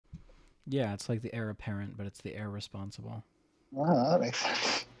Yeah, it's like the heir apparent, but it's the heir responsible. Oh, that makes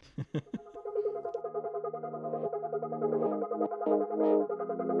sense.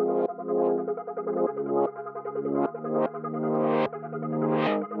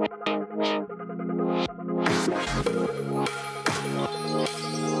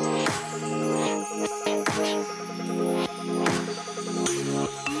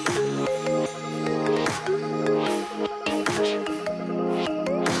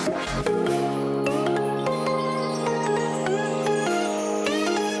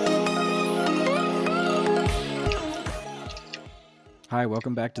 Hi,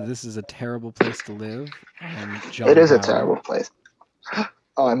 welcome back to This Is a Terrible Place to Live. I am It John is a Howard. terrible place.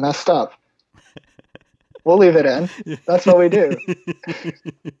 Oh, I messed up. We'll leave it in. That's what we do.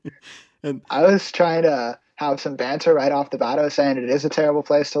 And I was trying to have some banter right off the bat. I was saying it is a terrible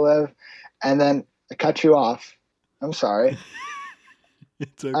place to live, and then I cut you off. I'm sorry.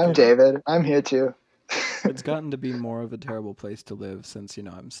 it's I'm okay. David. I'm here too. It's gotten to be more of a terrible place to live since,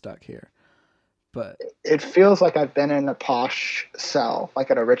 I'm stuck here. But It feels like I've been in a posh cell, like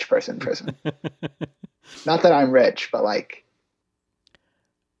at a rich person prison. Not that I'm rich, but like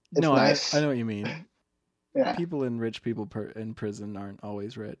it's no, I nice. know what you mean. Yeah, People in rich people in prison aren't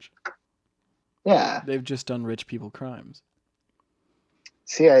always rich. yeah. They've just done rich people crimes.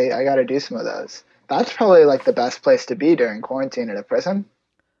 See, I got to do some of those. That's probably like the best place to be during quarantine in a prison,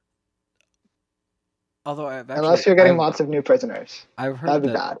 Although I've unless actually you're getting lots of new prisoners. I've That'd heard be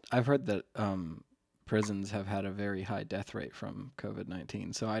that bad. I've heard that prisons have had a very high death rate from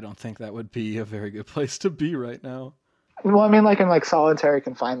COVID-19, so I don't think that would be a very good place to be right now. Well, I mean, like in like solitary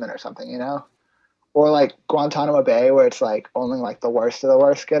confinement or something, or like Guantanamo Bay, where it's like only like the worst of the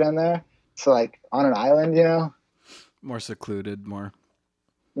worst get in there. So like on an island. More secluded, more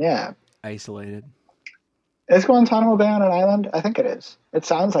Yeah. isolated. Is Guantanamo Bay on an island? I think it is. It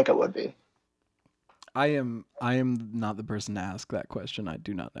sounds like it would be. I am not the person to ask that question. I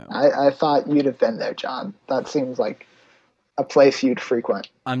do not know. I thought you'd have been there, John. That seems like a place you'd frequent.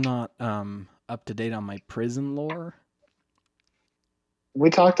 I'm not up to date on my prison lore. We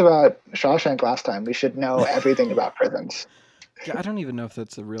talked about Shawshank last time. We should know everything about prisons. Yeah, I don't even know if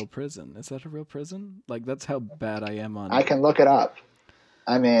that's a real prison. Is that a real prison? Like that's how bad I am I on. can look it up.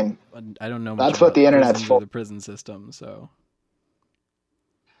 I mean, I don't know much that's what about the internet's prisons or for. the prison system. So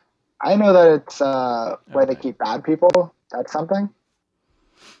I know that it's where they okay. keep bad people. That's something.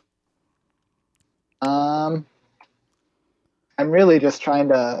 Um, I'm really just trying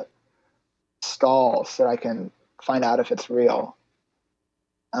to stall so I can find out if it's real.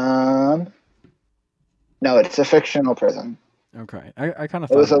 Um, no, it's a fictional prison. Okay. I kind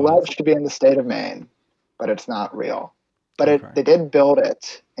of It thought was it was. alleged to be in the state of Maine, but it's not real. But Okay. they did build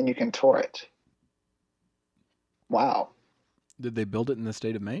it, and you can tour it. Wow. Did they build it in the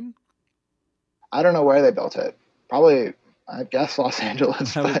state of Maine? I don't know where they built it. Probably, I guess Los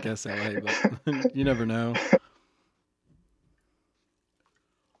Angeles, I would but guess LA, but you never know.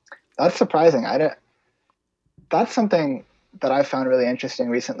 that's surprising. I don't, that's something that I found really interesting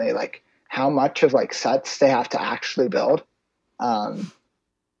recently, like how much of like sets they have to actually build. Um,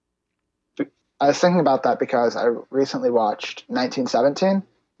 I was thinking about that because I recently watched 1917.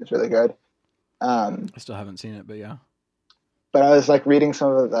 It's really good. Um, I still haven't seen it, but yeah. but I was like reading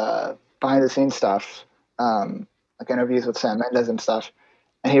some of the behind the scenes stuff, like interviews with Sam Mendes and stuff,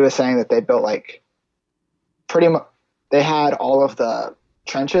 and he was saying that they built like pretty much they had all of the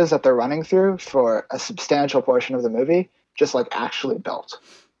trenches that they're running through for a substantial portion of the movie just like actually built,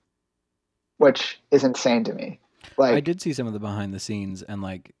 which is insane to me. I Like, did see some of the behind the scenes and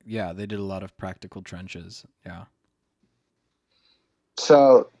like yeah, they did a lot of practical trenches. Yeah.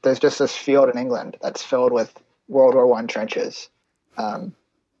 so there's just this field in England that's filled with World War I trenches. Um,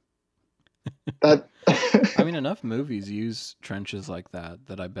 that I mean enough movies use trenches like that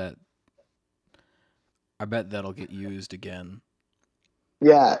that I bet that'll get used again.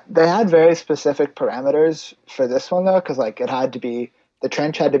 Yeah, they had very specific parameters for this one though, because like it had to be the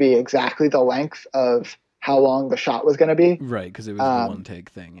trench had to be exactly the length of how long the shot was going to be. Right, because it was the one Um, take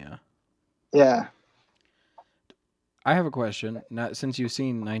thing, yeah. yeah, I have a question. Now, since you've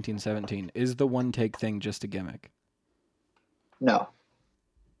seen 1917, is the one take thing just a gimmick? no,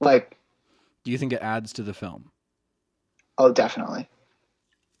 like Do you think it adds to the film? oh, definitely.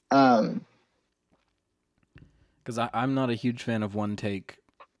 Um, Because I'm not a huge fan of one take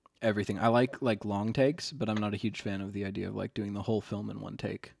everything. I like long takes, but I'm not a huge fan of the idea of like doing the whole film in one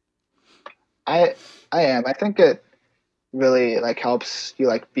take. I I am. I think it really like helps you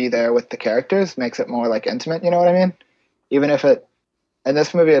like be there with the characters, makes it more like intimate. You know what I mean? Even if it in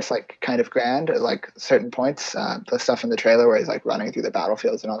this movie it's like kind of grand at like certain points, the stuff in the trailer where he's like running through the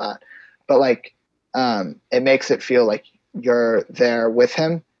battlefields and all that. but like it makes it feel like you're there with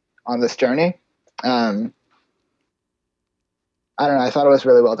him on this journey. I don't know. I thought it was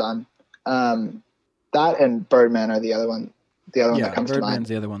really well done. That and Birdman are the other one that Yeah, comes to mind. Birdman's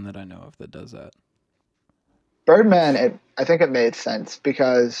the other one that I know of that does that. Birdman, I think it made sense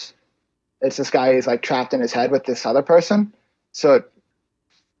because it's this guy who's like trapped in his head with this other person. So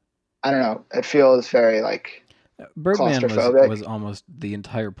I don't know. It feels very like Birdman claustrophobic. was almost the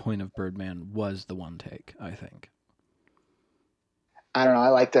entire point of Birdman was the one take, I think. I don't know. I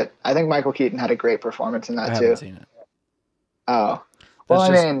liked it. I think Michael Keaton had a great performance in I that haven't too. seen it. Oh, well,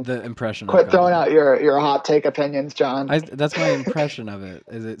 That's I just mean, the impression I've quit got throwing of out it. your hot take opinions, John. That's my impression of it.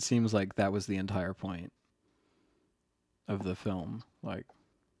 Is it seems like that was the entire point of the film. Like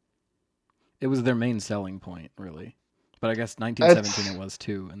it was their main selling point, really. But I guess 1917 It's it was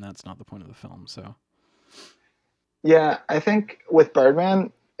too, and that's not the point of the film. So Yeah, I think with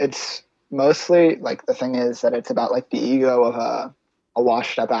Birdman, it's mostly like the thing is that it's about like the ego of a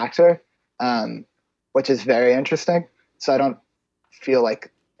washed up actor, um, which is very interesting. So I don't feel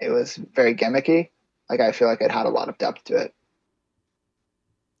like it was very gimmicky. Like I feel like it had a lot of depth to it.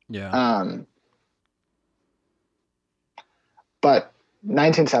 yeah. Um, but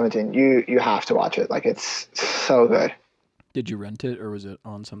 1917, you have to watch it. Like it's so good. Did you rent it or was it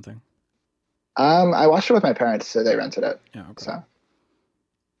on something? I watched it with my parents, so they rented it. Yeah, okay. So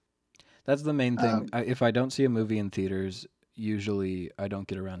That's the main thing. um, If I don't see a movie in theaters, usually I don't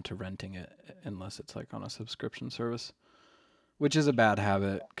get around to renting it unless it's like on a subscription service, which is a bad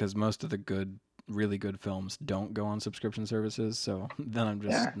habit because most of the really good films don't go on subscription services. So then I'm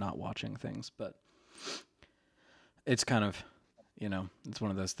yeah, just not watching things. But it's kind of, it's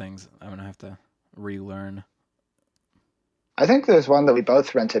one of those things I'm going to have to relearn. I think there's one that we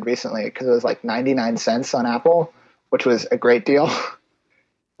both rented recently because it was like 99 cents on Apple, which was a great deal.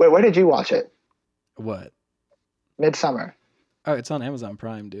 Wait, where did you watch it? What? Midsummer. Oh, it's on Amazon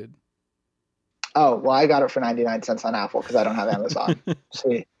Prime, dude. Oh, well, I got it for 99 cents on Apple because I don't have Amazon.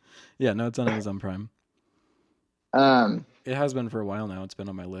 See, Yeah, no, it's on Amazon Prime. um, It has been for a while now. It's been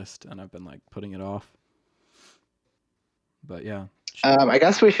on my list, and I've been like putting it off. But yeah, I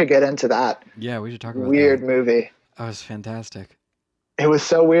guess we should get into that yeah, we should talk about weird that. movie. That was fantastic. It was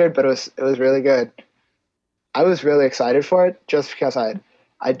so weird, but it was really good. I was really excited for it just because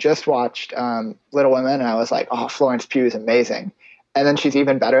I just watched Little Women and I was like, oh, Florence Pugh is amazing, and then she's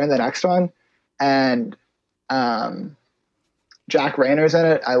even better in the next one, and um, Jack Rayner's in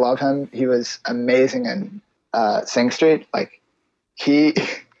it. I love him. He was amazing in Sing Street. Like he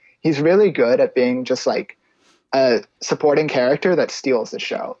he's really good at being just like a supporting character that steals the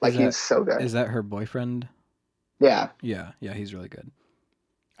show. Like Is that he's so good. is that her boyfriend? Yeah. Yeah, he's really good.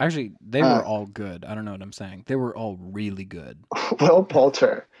 Actually, they Uh, were all good. I don't know what I'm saying. They were all really good. Will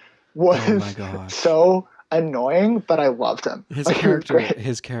Poulter Oh my was gosh. so annoying, but I loved him. Like he was great.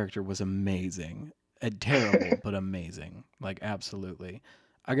 His character was amazing. Terrible, but amazing. Like absolutely.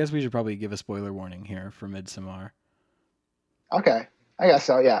 I guess we should probably give a spoiler warning here for Midsommar. Okay, I guess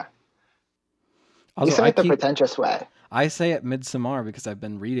so. Yeah, you Also, say it the pretentious way. I say it Midsommar because I've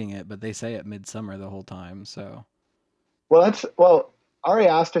been reading it, but they say it Midsummer the whole time. So Well. Ari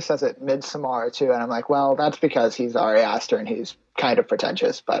Aster says it Midsommar too, and I'm like, well, that's because he's Ari Aster and he's kind of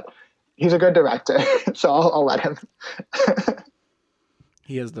pretentious, but he's a good director, so I'll let him.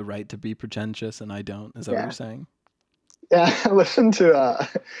 he has the right to be pretentious, and I don't. Is that what Yeah. you're saying? Yeah, I listened to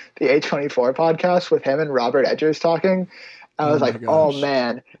the A24 podcast with him and Robert Edgers talking. I Oh was my like, oh gosh.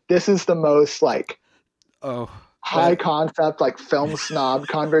 man, this is the most like Oh, high that. concept like film snob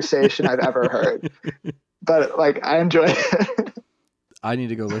conversation I've ever heard. But like I enjoyed it. I need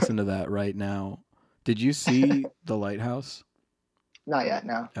to go listen to that right now. Did you see The Lighthouse? Not yet,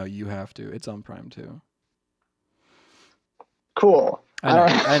 no. Oh, you have to. It's on Prime too. Cool. I know.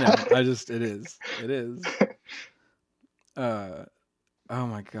 don't- I know. It is. It is. Oh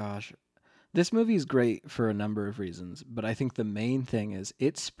my gosh. This movie is great for a number of reasons, but I think the main thing is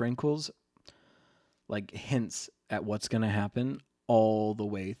it sprinkles like hints at what's going to happen all the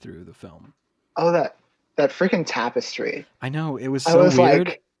way through the film. Oh, that freaking tapestry. I know, it was I so was weird,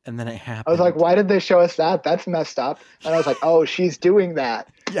 like, and then it happened. I was like, why did they show us that? That's messed up. And I was like, oh, she's doing that.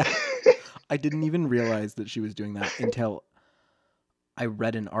 Yeah. I didn't even realize that she was doing that until I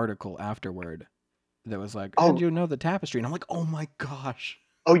read an article afterward that was like, how Oh. did you know the tapestry? And I'm like, oh my gosh.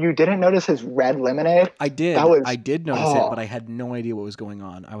 Oh, you didn't notice his red lemonade? I did. That was- I did notice it, oh. but I had no idea what was going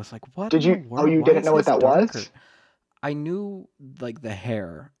on. I was like, what? Did in you- the oh, world? you Why didn't is know what this that was? darker? I knew like the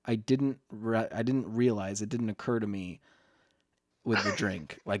hair. I didn't realize, it didn't occur to me with the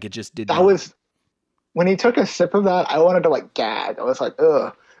drink. Like it just did That not. was when he took a sip of that, I wanted to like gag. I was like,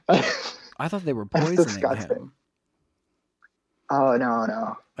 ugh. I thought they were That's poisoning disgusting. him. Oh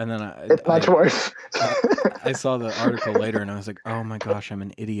no. And then It's much worse. I saw the article later and I was like, oh my gosh, I'm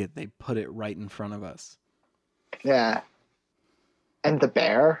an idiot. They put it right in front of us. Yeah. And the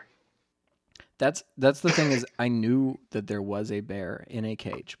bear? That's the thing is I knew that there was a bear in a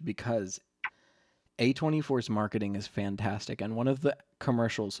cage because A24's marketing is fantastic. And one of the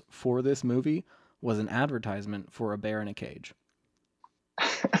commercials for this movie was an advertisement for a bear in a cage.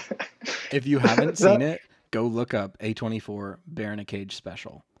 If you haven't seen it, go look up A24 Bear in a Cage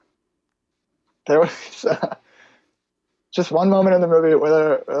special. There was just one moment in the movie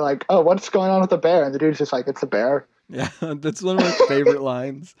where they're like, "Oh, what's going on with the bear?" And the dude's just like, "It's a bear." Yeah, that's one of my favorite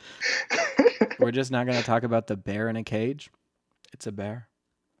lines. We're just not going to talk about the bear in a cage. It's a bear.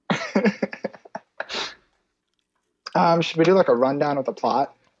 Should we do like a rundown of the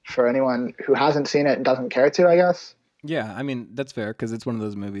plot for anyone who hasn't seen it and doesn't care to, I guess? Yeah, I mean, that's fair because it's one of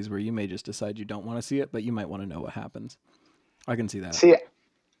those movies where you may just decide you don't want to see it, but you might want to know what happens. I can see that. See,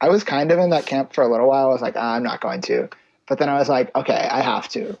 I was kind of in that camp for a little while. I was like, I'm not going to. But then I was like, okay, I have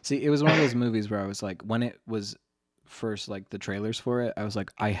to. See, it was one of those movies where I was like, when it was first, like, the trailers for it, I was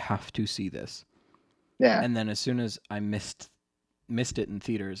like, I have to see this. Yeah. And then as soon as I missed it in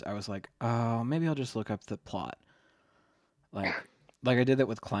theaters, I was like, oh, maybe I'll just look up the plot. Like I did that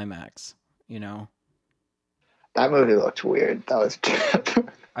with Climax, you know? That movie looked weird. That was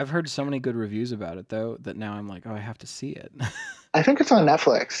I've heard so many good reviews about it, though, that now I'm like, oh, I have to see it. I think it's on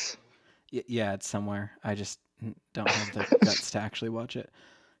Netflix. Yeah, it's somewhere. I just don't have the guts to actually watch it.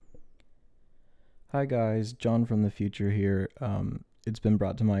 Hi, guys. John from the future here. It's been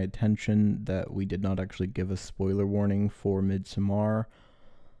brought to my attention that we did not actually give a spoiler warning for Midsommar.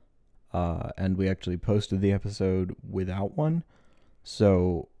 And we actually posted the episode without one.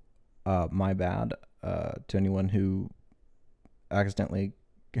 So, my bad to anyone who accidentally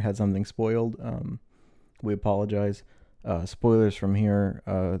had something spoiled. We apologize. Spoilers from here.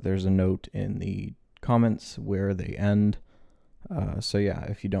 There's a note in the comments where they end. So yeah,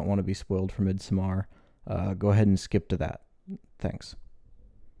 if you don't want to be spoiled for Midsommar, go ahead and skip to that. Thanks.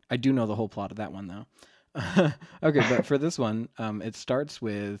 I do know the whole plot of that one, though. Okay, but for this one, it starts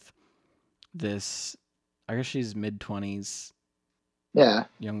with this, I guess she's mid-20s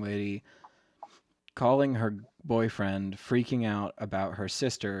young lady calling her boyfriend, freaking out about her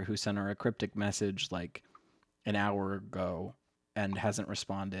sister who sent her a cryptic message like an hour ago and hasn't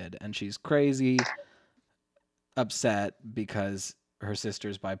responded. And she's crazy, upset because her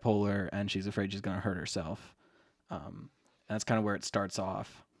sister's bipolar and she's afraid she's going to hurt herself. And that's kind of where it starts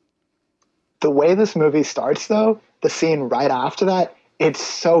off. The way this movie starts, though, the scene right after that, it's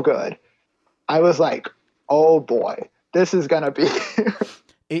so good. I was like, oh boy, this is going to be...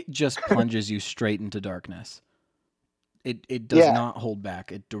 It just plunges you straight into darkness. It does not hold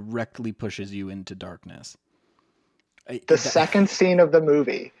back. It directly pushes you into darkness. The second scene of the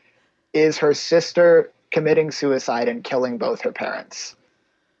movie is her sister committing suicide and killing both her parents.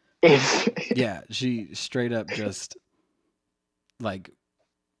 Yeah, she straight up just like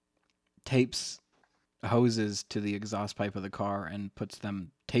tapes hoses to the exhaust pipe of the car and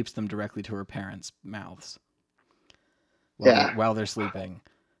tapes them directly to her parents' mouths while they're sleeping,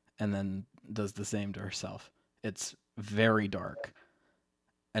 and then does the same to herself. It's very dark.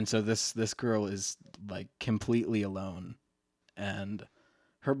 And so this girl is like completely alone, and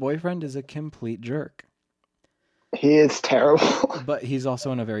her boyfriend is a complete jerk. He is terrible. But he's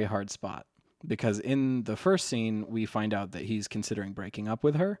also in a very hard spot because in the first scene we find out that he's considering breaking up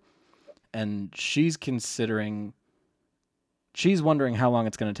with her, and she's wondering how long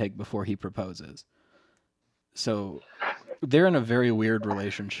it's going to take before he proposes. So they're in a very weird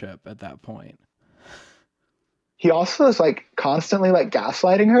relationship at that point. He also is like constantly like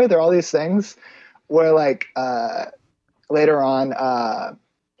gaslighting her. There are all these things where like later on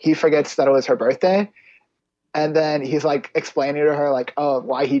he forgets that it was her birthday, and then he's like explaining to her like, oh,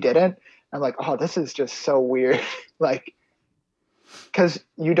 why he didn't. I'm like, oh, this is just so weird. Like, because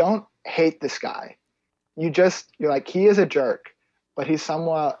you don't hate this guy. You're like, he is a jerk, but he's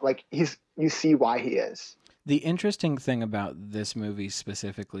somewhat like you see why he is. The interesting thing about this movie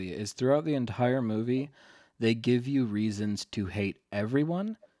specifically is throughout the entire movie, they give you reasons to hate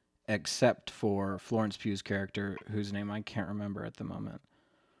everyone except for Florence Pugh's character, whose name I can't remember at the moment.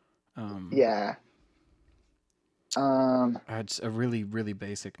 It's a really, really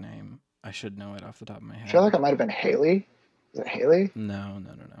basic name. I should know it off the top of my head. I feel like it might have been Haley. Is it Haley? No.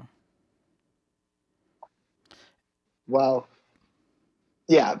 Well,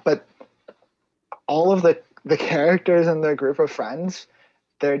 yeah, but all of the characters in the group of friends,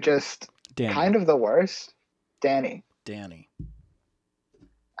 they're just kind of the worst. Danny.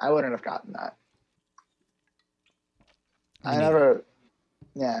 I wouldn't have gotten that. Me I neither. never.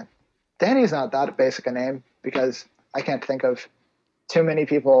 Yeah, Danny's not that basic a name because I can't think of too many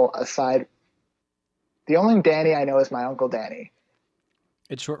people aside. The only Danny I know is my uncle Danny.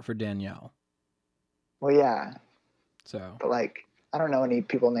 It's short for Danielle. Well, yeah, So but like I don't know any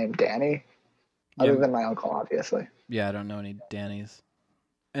people named Danny yeah, other than my uncle, obviously. yeah. I don't know any Danny's.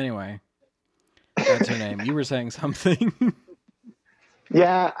 Anyway, that's her name. You were saying something.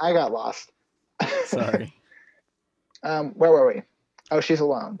 Yeah, I got lost. Sorry. Where were we? Oh, she's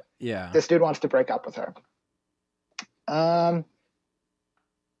alone. Yeah. This dude wants to break up with her. Um,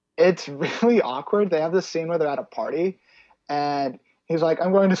 it's really awkward. They have this scene where they're at a party, and he's like,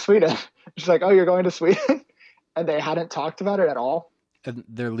 "I'm going to Sweden." She's like, "Oh, you're going to Sweden?" And they hadn't talked about it at all. And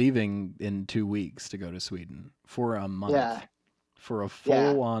they're leaving in 2 weeks to go to Sweden for a Yeah, month, for a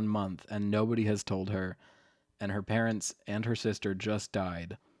yeah. full on month, and nobody has told her. And her parents and her sister just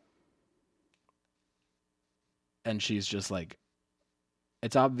died. And she's just like,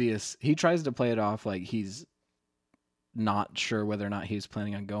 it's obvious. He tries to play it off like he's not sure whether or not he's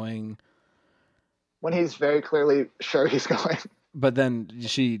planning on going. When he's very clearly sure he's going. But then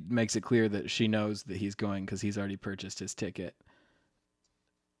she makes it clear that she knows that he's going because he's already purchased his ticket,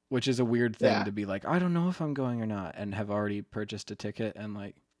 which is a weird thing Yeah, to be like, I don't know if I'm going or not, and have already purchased a ticket. And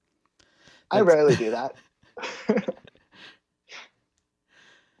like, I that's rarely do that.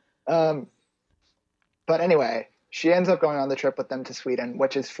 um, but anyway, she ends up going on the trip with them to Sweden,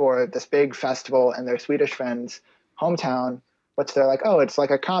 which is for this big festival in their Swedish friend's hometown, which they're like, oh, it's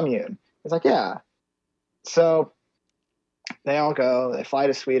like a commune. It's like, yeah. So they all go, they fly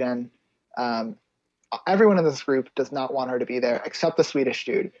to Sweden. Um, Everyone in this group does not want her to be there except the Swedish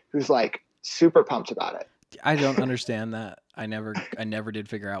dude who's like super pumped about it. I don't understand that. I never did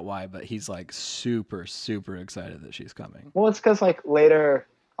figure out why, but he's like super super excited that she's coming. Well, it's because like later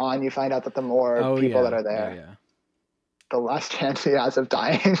on you find out that the more Oh people that yeah, are yeah, there, yeah. the less chance he has of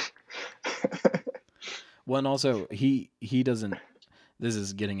dying. Well, and also he doesn't. This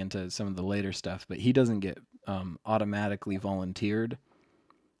is getting into some of the later stuff, but he doesn't get automatically volunteered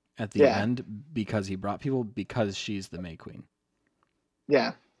at the Yeah, end because he brought people because she's the May Queen.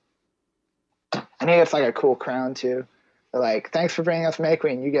 yeah. And he gets like a cool crown too. They're like, thanks for bringing us May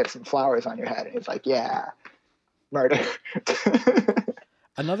Queen. You get some flowers on your head. And he's like, yeah, murder.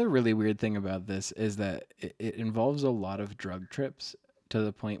 Another really weird thing about this is that it involves a lot of drug trips to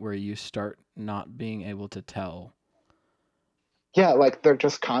the point where you start not being able to tell. Yeah, like they're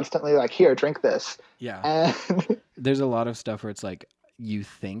just constantly like, here, drink this. Yeah. And There's a lot of stuff where it's like you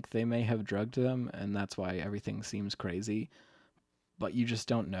think they may have drugged them and that's why everything seems crazy, but you just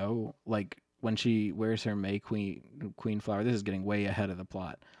don't know. Like when she wears her May Queen flower, this is getting way ahead of the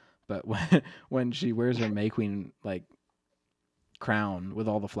plot. But when she wears her May Queen like crown with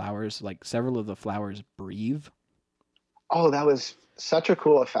all the flowers, like several of the flowers breathe. oh, that was such a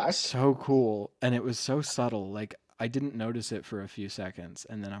cool effect. So cool. And it was so subtle. Like I didn't notice it for a few seconds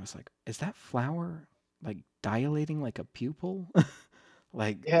and then I was like, is that flower like dilating like a pupil?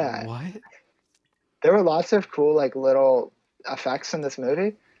 Like Yeah, what? there were lots of cool like little effects in this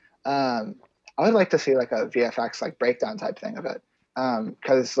movie. I would like to see like a VFX like breakdown type thing of it,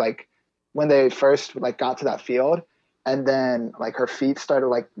 because like when they first like got to that field, and then like her feet started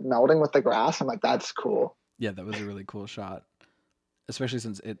like melding with the grass. I'm like, that's cool. Yeah, that was a really cool shot. Especially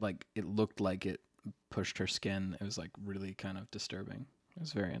since it looked like it pushed her skin. It was like really kind of disturbing. It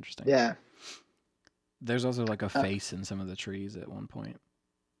was very interesting. Yeah, There's also like a uh, face in some of the trees at one point.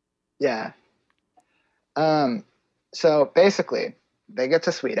 yeah. Um, so basically, they get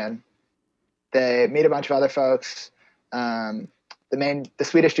to Sweden. They meet a bunch of other folks. Um, the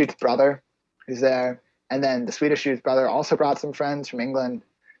Swedish dude's brother, who's there, and then the Swedish dude's brother also brought some friends from England.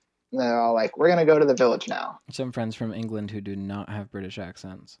 And they're all like, "We're gonna go to the village now." Some friends from England who do not have British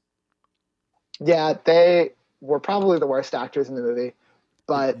accents. Yeah, they were probably the worst actors in the movie,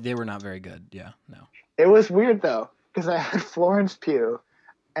 but They were not very good. Yeah, no. it was weird though because I had Florence Pugh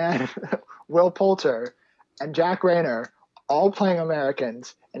and Will Poulter and Jack Rayner all playing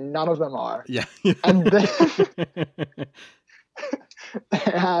Americans, and none of them are. Yeah. And then they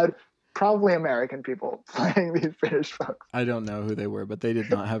had probably American people playing these British folks. I don't know who they were, but they did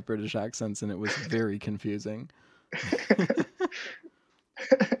not have British accents and it was very confusing.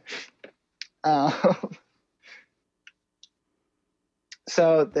 um,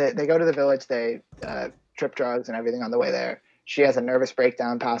 so they go to the village. They trip drugs and everything on the way there. She has a nervous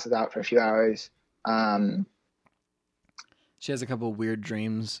breakdown, passes out for a few hours. Um, She has a couple weird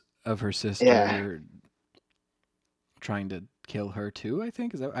dreams of her yeah, sister trying to kill her too, I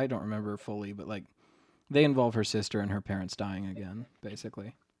think. Is that I don't remember fully, but like they involve her sister and her parents dying again,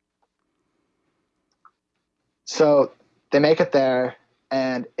 basically. So they make it there,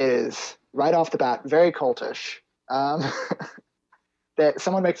 and it is right off the bat very cultish. Um, that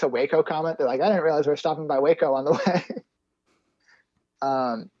someone makes a Waco comment. They're like, I didn't realize we are stopping by Waco on the way.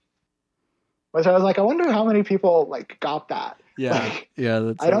 um, which I was like, I wonder how many people like got that. Yeah, Like, yeah.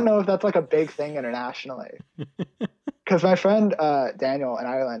 That's I don't know if that's like a big thing internationally. Because my friend Daniel in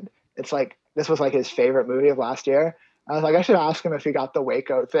Ireland, it's like this was like his favorite movie of last year. I was like, I should ask him if he got the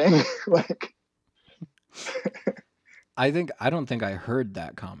Waco thing. Like, I don't think I heard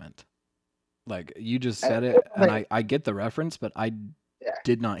that comment. Like you just said it, it, and like, I get the reference, but I yeah,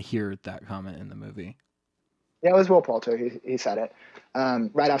 did not hear that comment in the movie. yeah, it was Will Poulter. He said it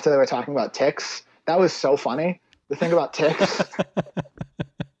right after they were talking about ticks. That was so funny. The thing about ticks,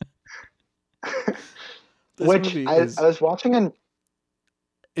 This which movie I is was watching and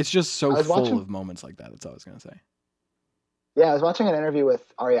it's just so I was full watching. of moments like that. That's all I was gonna say. Yeah, I was watching an interview with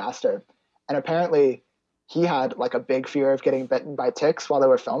Ari Aster, and apparently he had like a big fear of getting bitten by ticks while they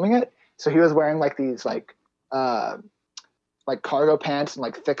were filming it. So he was wearing like these like cargo pants and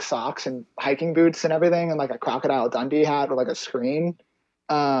like thick socks and hiking boots and everything, and like a Crocodile Dundee hat with like a screen.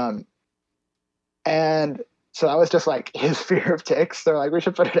 Um, and so that was just like his fear of ticks. They're like, we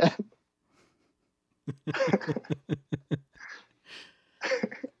should put it in.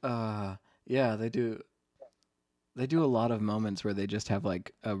 Yeah, they do a lot of moments where they just have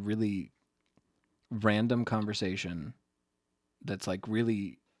like a really random conversation that's like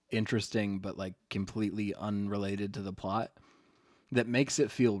really interesting but like completely unrelated to the plot that makes it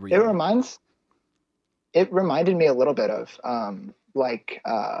feel It real. reminds. It reminded me a little bit of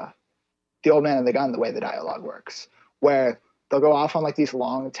the Old Man and the Gun, the way the dialogue works, where they'll go off on like these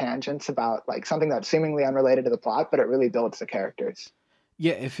long tangents about like something that's seemingly unrelated to the plot, but it really builds the characters.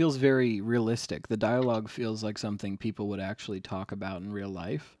 Yeah, it feels very realistic. The dialogue feels like something people would actually talk about in real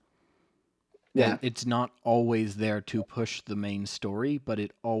life. And Yeah, it's not always there to push the main story, but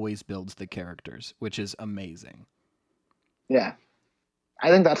it always builds the characters, which is amazing. yeah. I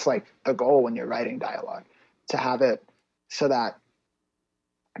think that's like the goal when you're writing dialogue, to have it so that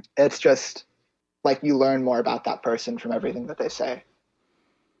it's just like you learn more about that person from everything that they say.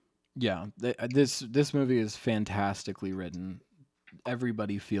 Yeah, this movie is fantastically written.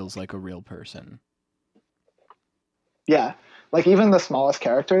 Everybody feels like a real person. Yeah, like even the smallest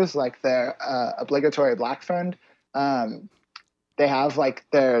characters, like their obligatory black friend, um, they have like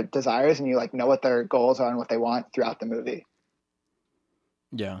their desires, and you like know what their goals are and what they want throughout the movie.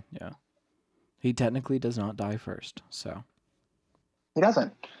 Yeah, yeah. He technically does not die first, so He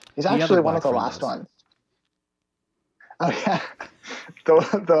doesn't. He's the other actually one of black the friend last does. ones. Oh yeah,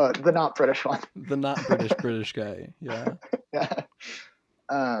 the not British one. The not British guy. Yeah. Yeah.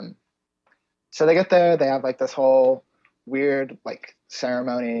 Um, so they get there. They have like this whole weird like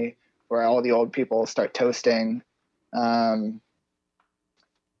ceremony where all the old people start toasting, and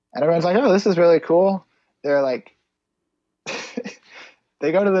everyone's like, "Oh, this is really cool." They're like,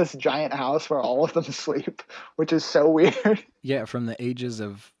 they go to this giant house where all of them sleep, which is so weird. Yeah, from the ages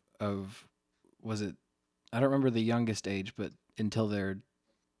of was it I don't remember the youngest age, but until they're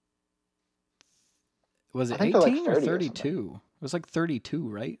was I it think they're like 18 or 30 or something. 32? It was like 32,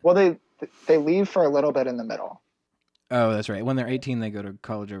 right? Well, they leave for a little bit in the middle. Oh, that's right. When they're 18, they go to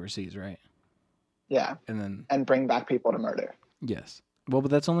college overseas, right? Yeah, And then and bring back people to murder. yes. Well,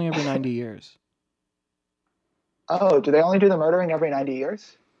 but that's only every 90 years. Oh, do they only do the murdering every 90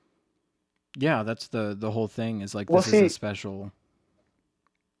 years? Yeah, that's the whole thing is like We'll this is a see. special.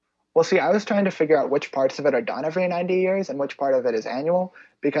 Well, see, I was trying to figure out which parts of it are done every 90 years and which part of it is annual,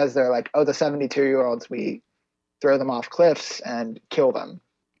 because they're like, oh, the 72-year-olds, we throw them off cliffs and kill them.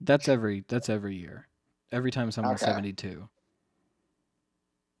 That's every year. Every time someone's Okay. 72.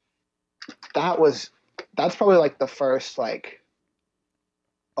 That was that's probably like the first like,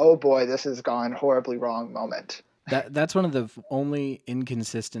 oh boy, this has gone horribly wrong moment. That's one of the only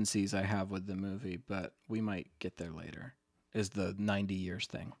inconsistencies I have with the movie, but we might get there later. Is the 90 years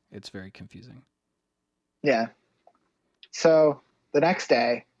thing. It's very confusing. Yeah. So the next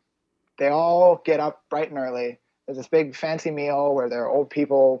day, they all get up bright and early. There's this big fancy meal where there are old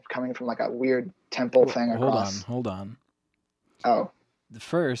people coming from like a weird temple thing across. Hold on. Oh, The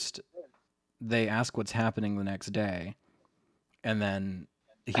first they ask what's happening the next day, and then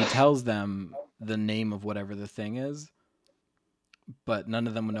he tells them the name of whatever the thing is, but none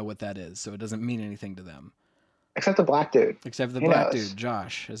of them know what that is, so it doesn't mean anything to them. except the black dude. Except the He black knows. dude,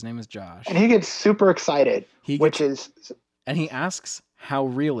 Josh. His name is Josh. And he gets super excited, He which gets is and he asks, "How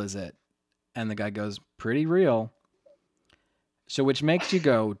real is it?" And the guy goes, "Pretty real." So which makes you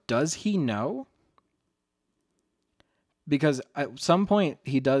go, "Does he know?" Because at some point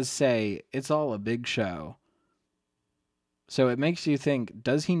he does say, "It's all a big show." So it makes you think,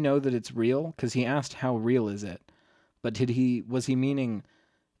 does he know that it's real? Because he asked, how real is it? But was he meaning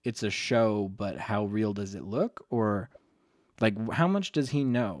it's a show, but how real does it look? Or, like, how much does he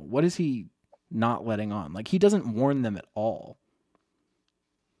know? What is he not letting on? Like, he doesn't warn them at all.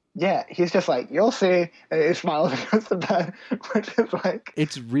 Yeah, he's just like, you'll see, and he smiles and goes to bed, which is like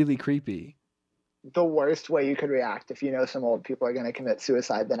It's really creepy. the worst way you could react if you know some old people are going to commit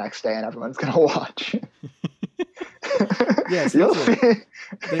suicide the next day and everyone's going to watch. Yeah, You'll seriously.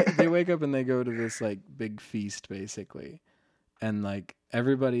 see. They wake up and they go to this, like, big feast, basically. And, like,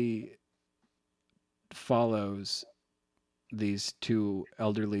 everybody follows these two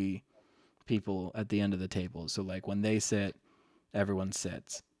elderly people at the end of the table. So, like, when they sit, everyone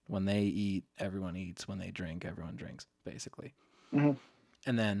sits. When they eat, everyone eats. When they drink, everyone drinks, basically. Mhm.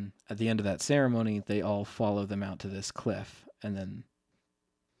 And then at the end of that ceremony, they all follow them out to this cliff. And then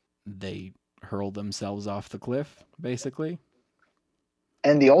they hurl themselves off the cliff, basically.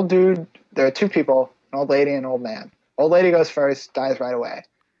 And the old dude, there are two people, an old lady and an old man. Old lady goes first, dies right away.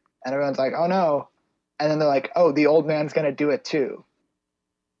 And everyone's like, oh no. And then they're like, oh, the old man's going to do it too.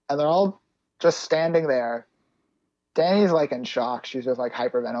 And they're all just standing there. Danny's like in shock. She's just like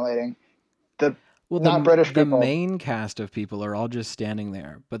hyperventilating. The not British the people. main cast of people are all just standing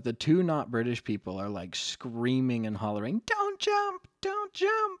there, but the two not British people are like screaming and hollering, "Don't jump! Don't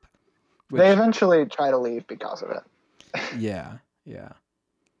jump!" They eventually try to leave because of it. Yeah.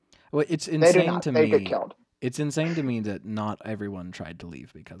 Well, it's They do insane not. to They me. get killed. It's insane to me that not everyone tried to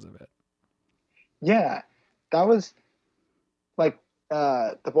leave because of it. Yeah, that was like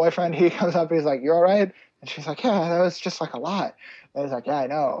the boyfriend. He comes up. He's like, "You all right?" And she's like, "Yeah, that was just like a lot." And he's like, "Yeah, I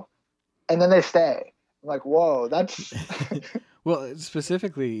know." And then they stay. I'm like, "Whoa, that's." Well,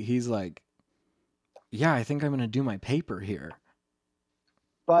 specifically, he's like, "Yeah, I think I'm gonna do my paper here."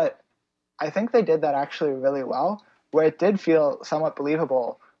 But I think they did that actually really well, where it did feel somewhat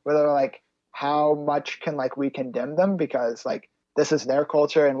believable. Where they were like, "How much can like we condemn them because like this is their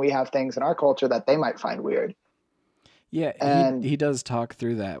culture and we have things in our culture that they might find weird." Yeah, And he does talk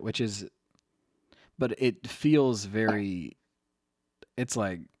through that, which is, but it feels very. It's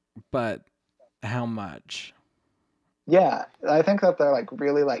like, but how much? yeah, I think that they're like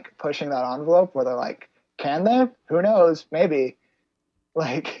really like pushing that envelope where they're like, "Can they? Who knows? Maybe."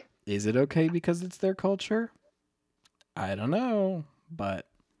 Like, Is it okay because it's their culture? I don't know, but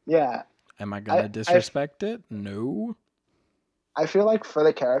yeah, am I gonna I disrespect it? No. I feel like for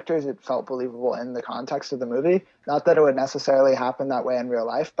the characters, it felt believable in the context of the movie. Not that it would necessarily happen that way in real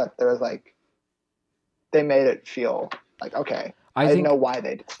life, but there was like they made it feel like okay. I know why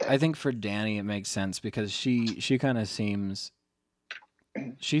they did it. I think for Danny it makes sense because she kind of seems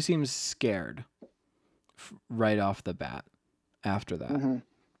scared right off the bat after that. Mm-hmm.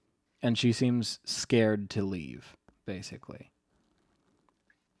 And she seems scared to leave, basically.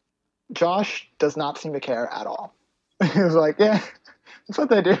 Josh does not seem to care at all. He was like, yeah, that's what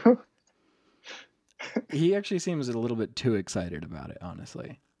they do. He actually seems a little bit too excited about it,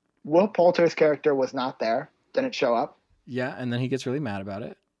 honestly. Will Poulter's character was not there, didn't show up. Yeah, and then he gets really mad about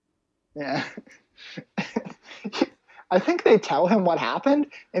it. Yeah. I think they tell him what happened,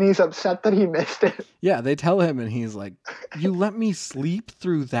 and he's upset that he missed it. Yeah, they tell him, and he's like, "You let me sleep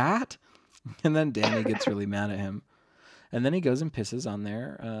through that?" And then Danny gets really mad at him. And then he goes and pisses on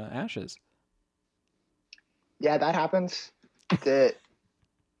their ashes. Yeah, that happens. They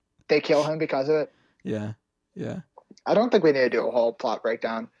kill him because of it. Yeah. I don't think we need to do a whole plot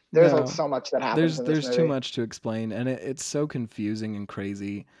breakdown. There's so much that happens in this There's movie. too much to explain, and it's so confusing and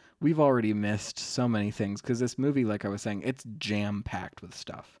crazy. We've already missed so many things because this movie, like I was saying, it's jam-packed with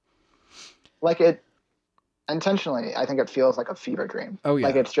stuff. Like it, intentionally, I think it feels like a fever dream. Oh, yeah.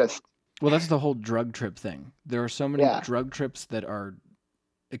 Like it's just... Well, that's the whole drug trip thing. There are so many drug trips that are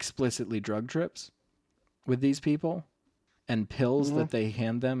explicitly drug trips with these people, and pills that they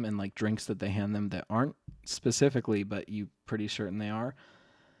hand them, and like drinks that they hand them that aren't specifically, but you pretty certain they are,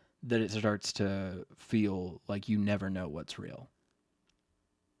 that it starts to feel like you never know what's real.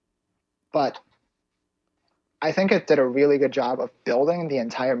 But I think it did a really good job of building the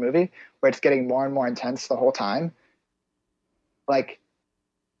entire movie, where it's getting more and more intense the whole time. Like,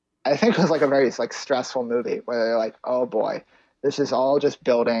 I think it was like a very like stressful movie where they're like, oh boy, this is all just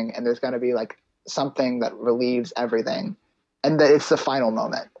building, and there's going to be like something that relieves everything, and that it's the final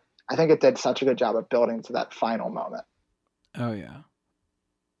moment. I think it did such a good job of building to that final moment. Oh yeah.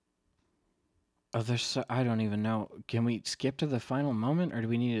 Oh, I don't even know. Can we skip to the final moment, or do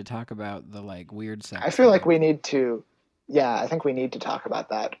we need to talk about the like weird sex? I feel like we need to. Yeah, I think we need to talk about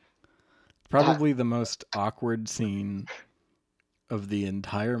that. Probably the most awkward scene of the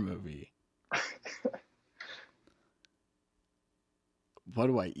entire movie. What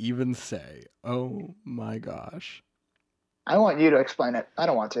do I even say? Oh my gosh. I want you to explain it. I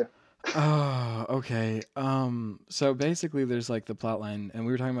don't want to. Oh, okay. So basically there's like the plot line, and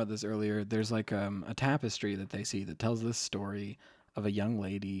we were talking about this earlier. There's like a tapestry that they see that tells this story of a young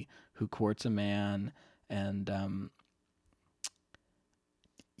lady who courts a man, and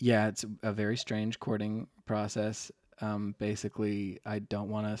yeah, it's a very strange courting process. Basically, I don't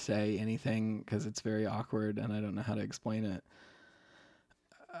want to say anything because it's very awkward and I don't know how to explain it.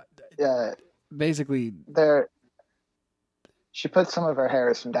 Uh, Yeah, Basically, there. She put some of her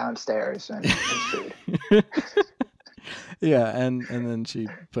hairs from downstairs in his food. yeah, and then she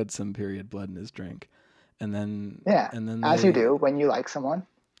put some period blood in his drink, and then Yeah, and then as you they do when you like someone.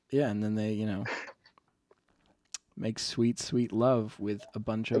 yeah, and then they make sweet sweet love with a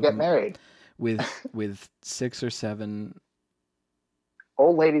bunch They of get married. with 6 or 7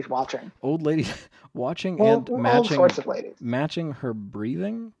 Old ladies watching. old ladies watching Well, and all sorts of ladies. matching her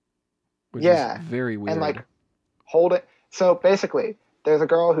breathing, which is Yeah, very weird. and like hold it. So basically, there's a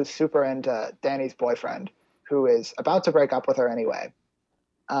girl who's super into Danny's boyfriend, who is about to break up with her anyway.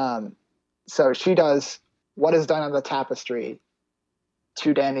 So she does what is done on the tapestry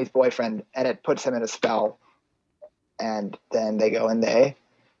to Danny's boyfriend, and it puts him in a spell. And then they go and they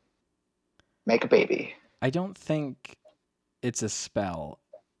make a baby. I don't think it's a spell.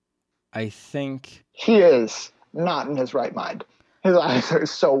 I think He is not in his right mind. His eyes are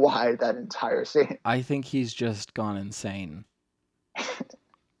so wide that entire scene. he's just gone insane.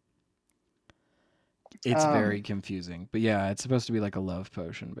 It's very confusing. But yeah, it's supposed to be like a love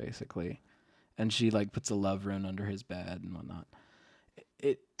potion basically. And she like puts a love rune under his bed and whatnot.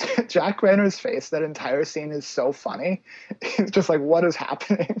 It Jack Rayner's face, that entire scene is so funny. It's just like, what is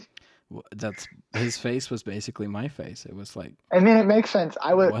happening? that's his face was basically my face. It was like, I mean, it makes sense.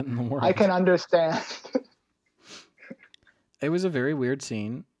 what in the world? I can understand. It was a very weird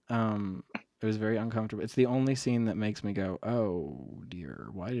scene. It was very uncomfortable. It's the only scene that makes me go, "Oh dear,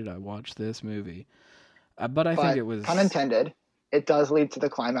 why did I watch this movie?" But I think it was pun intended. It does lead to the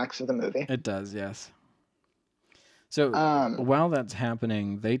climax of the movie. It does, yes. So while that's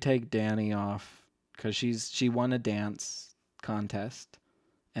happening, they take Danny off because she won a dance contest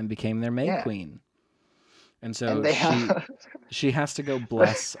and became their May Queen, and so she has to go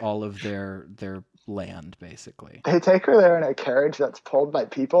bless all of their land basically. They take her there in a carriage that's pulled by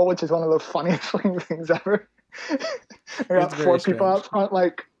people, which is one of the funniest things ever. They got 4 people out front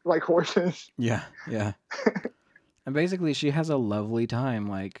like horses. Yeah. And basically she has a lovely time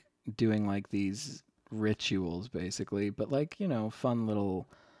like doing like these rituals basically, but like, fun little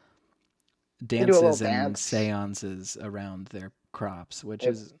dances and seances around their crops, which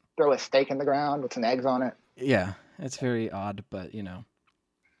is throw a stake in the ground with some eggs on it. Yeah, it's very odd, but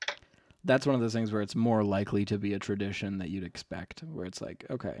that's one of those things where it's more likely to be a tradition that you'd expect, where it's like,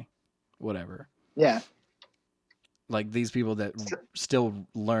 okay, whatever. Yeah. Like these people that still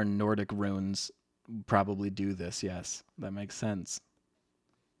learn Nordic runes probably do this. Yes, that makes sense.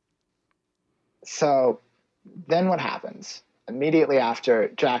 So then what happens? Immediately after,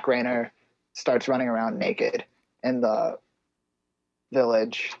 Jack Rayner starts running around naked in the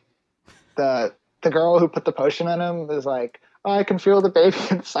village. The girl who put the potion in him is like, "Oh, I can feel the baby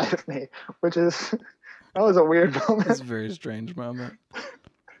inside of me," which is that was a weird moment. It's a very strange moment.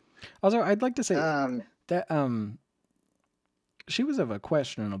 Also, I'd like to say that she was of a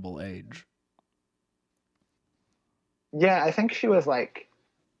questionable age. Yeah, I think she was like,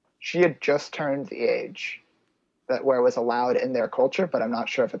 she had just turned the age that where it was allowed in their culture, but I'm not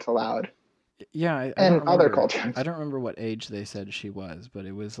sure if it's allowed. Yeah, in other cultures. I don't remember what age they said she was, but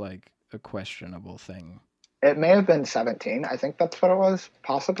it was like a questionable thing. It may have been 17. I think that's what it was,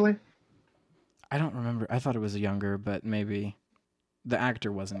 possibly. I don't remember. I thought it was younger, but maybe the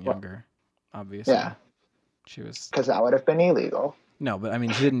actor wasn't younger, obviously. Yeah. She was... Because that would have been illegal. No, but I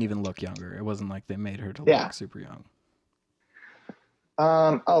mean, she didn't even look younger. It wasn't like they made her to look super young.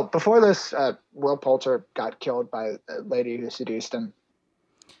 Before this, Will Poulter got killed by a lady who seduced him.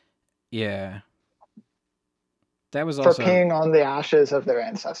 Yeah. That was also... For peeing on the ashes of their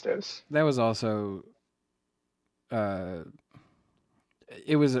ancestors. That was also...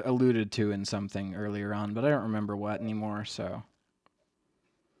 it was alluded to in something earlier on, but I don't remember what anymore, so...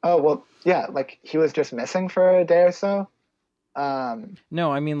 Oh, well, yeah, like, he was just missing for a day or so?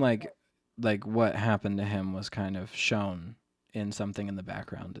 No, I mean, like what happened to him was kind of shown in something in the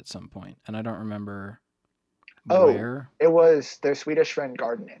background at some point, and I don't remember where. It was their Swedish friend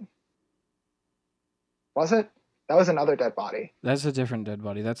gardening. Was it? That was another dead body. That's a different dead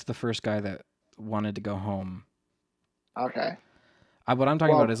body. That's the first guy that wanted to go home. Okay. What I'm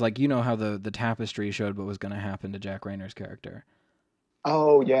talking about is, like, how the tapestry showed what was going to happen to Jack Rayner's character.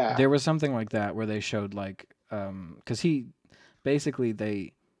 Oh yeah. There was something like that where they showed like cuz he basically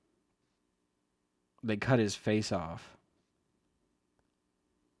they cut his face off.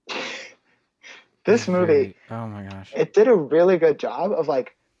 It was This movie, very, oh my gosh. it did a really good job of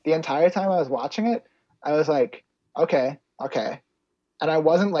like the entire time I was watching it, I was like, okay, okay. And I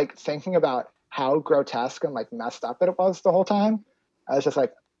wasn't like thinking about how grotesque and like messed up it was the whole time. I was just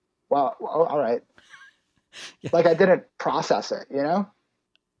like, well, all right. Yeah. Like I didn't process it, you know?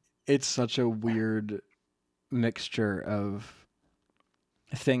 It's such a weird mixture of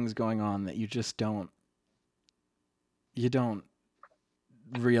things going on that you don't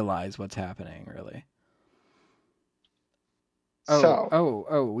realize what's happening really.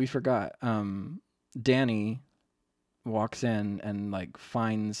 So We forgot. Danny walks in and like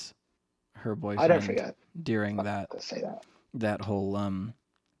finds her I didn't boyfriend forget during to say that. that whole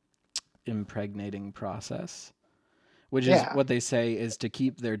impregnating process, which is Yeah. what they say is to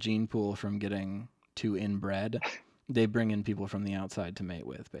keep their gene pool from getting too inbred. They bring in people from the outside to mate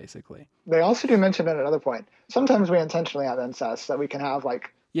with, basically. They also do mention at another point. Sometimes we intentionally have incest so that we can have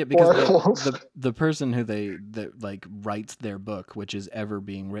like Yeah, because oracles. the person who that like writes their book, which is ever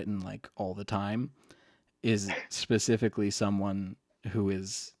being written like all the time, is specifically someone who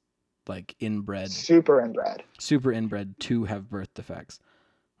is like inbred, Super inbred. super inbred to have birth defects,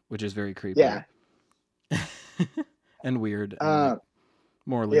 which is very creepy Yeah. and weird and like Uh,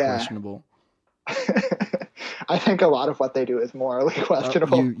 morally yeah. questionable. I think a lot of what they do is morally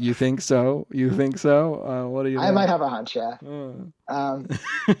questionable. You think so? You think so? What do you I might think? have a hunch, yeah. Um,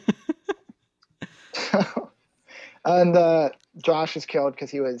 and Josh is killed because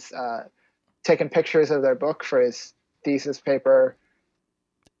he was taking pictures of their book for his thesis paper.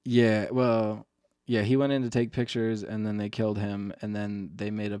 Yeah, well, yeah, he went in to take pictures and then they killed him and then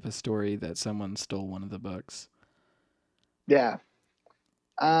they made up a story that someone stole one of the books. Yeah.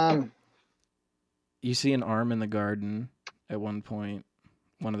 Um, You see an arm in the garden at one point.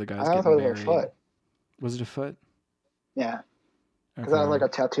 One of the I guys thought it getting was their buried. foot. Was it a foot? Yeah. Because I had like Okay. a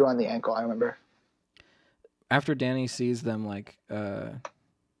tattoo on the ankle, I remember. After Danny sees them like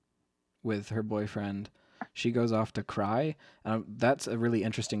with her boyfriend, she goes off to cry. That's a really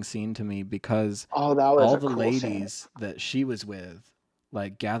interesting scene to me because Oh, that was all a the cool scene. ladies that she was with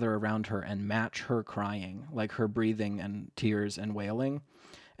like gather around her and match her crying, like her breathing and tears and wailing,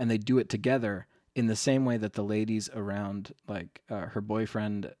 and they do it together in the same way that the ladies around like her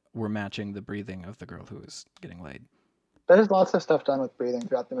boyfriend were matching the breathing of the girl who was getting laid. There's lots of stuff done with breathing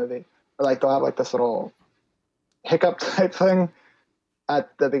throughout the movie. Or like they'll have like this little hiccup type thing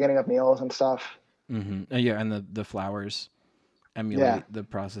at the beginning of meals and stuff. Yeah, and the flowers Yeah. emulate the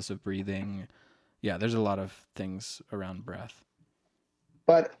process of breathing. Yeah, there's a lot of things around breath.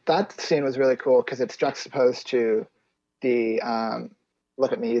 But that scene was really cool because it's juxtaposed to the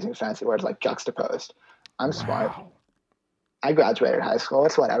look at me using fancy words like juxtaposed. I'm smart. Wow. I graduated high school.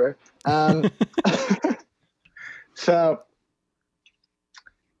 It's whatever. So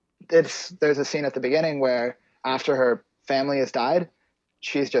there's a scene at the beginning where after her family has died,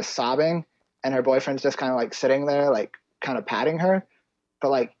 she's just sobbing, and her boyfriend's just kind of like sitting there, like kind of patting her, but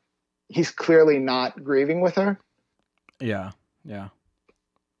like he's clearly not grieving with her. Yeah, yeah.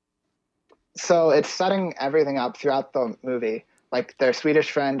 So it's setting everything up throughout the movie. Like their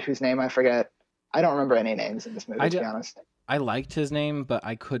Swedish friend, whose name I forget. I don't remember any names in this movie, I, to d- be honest. I liked his name, but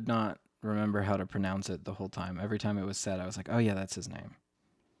I could not remember how to pronounce it the whole time. Every time it was said, I was like, oh, yeah, that's his name.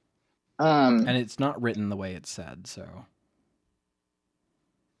 And Um, it's not written the way it's said, so.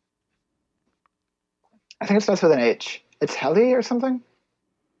 I think it starts with an H. It's Helly or something.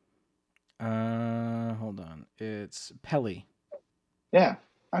 Hold on. It's Pelly Yeah.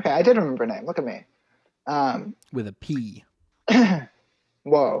 Okay, I did remember her name. Look at me. Um, with a P.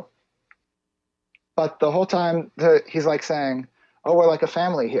 whoa. But the whole time he's like saying, "Oh, we're like a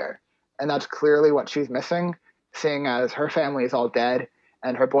family here," and that's clearly what she's missing, seeing as her family is all dead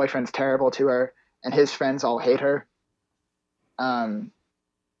and her boyfriend's terrible to her and his friends all hate her. Um,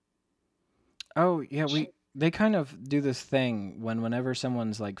 Oh, yeah, they kind of do this thing whenever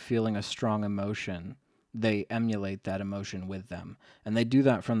someone's like feeling a strong emotion, they emulate that emotion with them. And they do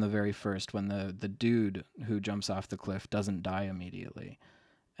that from the very first when the dude who jumps off the cliff doesn't die immediately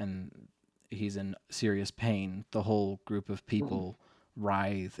and he's in serious pain. The whole group of people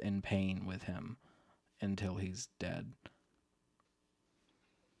writhe in pain with him until he's dead.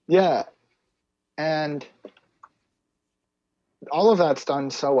 yeah, and all of that's done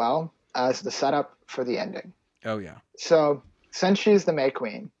so well as the setup for the ending. Oh yeah. So since she's the May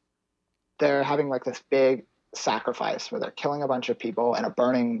Queen, they're having like this big sacrifice where they're killing a bunch of people in a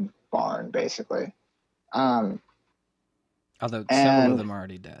burning barn, basically. Um, Although several of And them are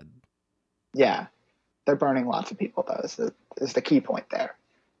already dead. yeah, they're burning lots of people though. Is the key point there.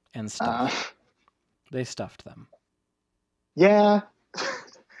 And Uh, stuff. They stuffed them. yeah,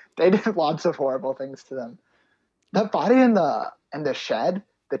 they did lots of horrible things to them. That body in the shed,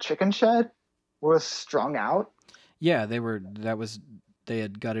 the chicken shed, was strung out. Yeah, they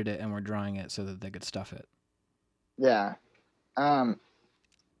had gutted it and were drying it so that they could stuff it. Yeah. Um,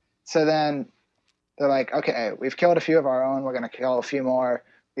 so then they're like, okay, we've killed a few of our own. We're gonna kill a few more.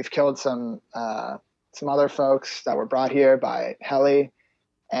 We've killed some other folks that were brought here by Heli,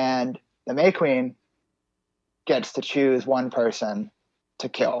 and the May Queen gets to choose one person to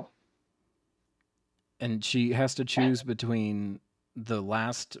kill. And she has to choose between the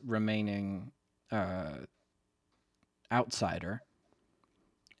last remaining outsider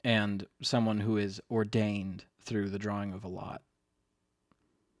and someone who is ordained through the drawing of a lot.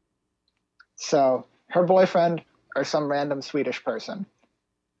 So her boyfriend or some random Swedish person.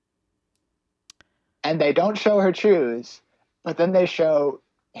 And they don't show her choose, but then they show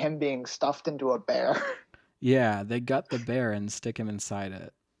him being stuffed into a bear. Yeah, they gut the bear and stick him inside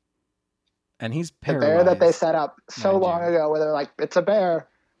it. And he's The paralyzed. bear that they set up so mind long you. ago where they're like, it's a bear.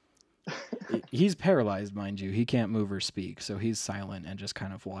 He's paralyzed, mind you. He can't move or speak, so he's silent and just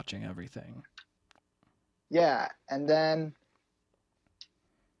kind of watching everything. Yeah, and then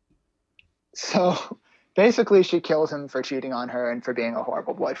so basically she kills him for cheating on her and for being a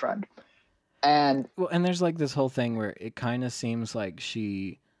horrible boyfriend. And Well, and there's like this whole thing where it kind of seems like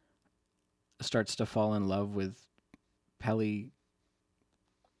she starts to fall in love with Pelly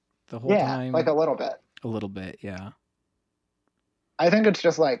the whole yeah, time. like a little bit. A little bit, yeah. I think it's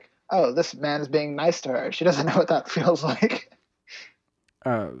just like, oh, this man's being nice to her. She doesn't know what that feels like.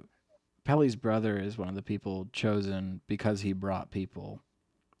 Pelly's brother is one of the people chosen because he brought people.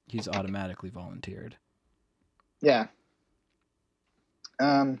 He's automatically volunteered. Yeah.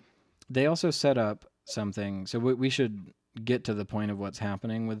 They also set up something, so we should get to the point of what's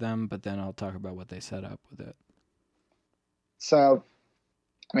happening with them, but then I'll talk about what they set up with it. So,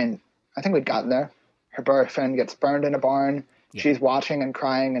 I mean, I think we'd gotten there. Her boyfriend gets burned in a barn. Yeah. She's watching and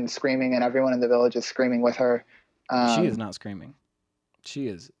crying and screaming, and everyone in the village is screaming with her. She is not screaming. She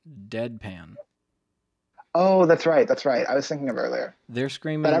is deadpan. Oh, that's right. That's right. I was thinking of earlier. They're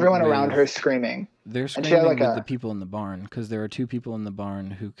screaming. But everyone around her is screaming. They're screaming like with the people in the barn because there are two people in the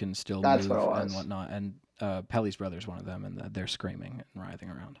barn who can still move and whatnot. And Pelly's brother's one of them, and they're screaming and writhing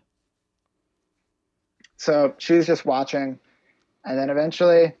around. So she's just watching, and then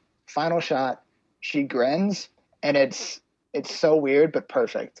eventually, final shot, she grins, and it's so weird but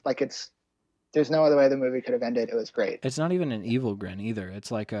perfect. Like there's no other way the movie could have ended. It was great. It's not even an evil grin either.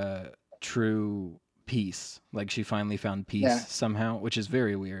 It's like a true peace. Like she finally found peace somehow, which is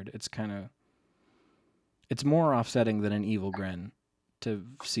very weird. It's more offsetting than an evil grin to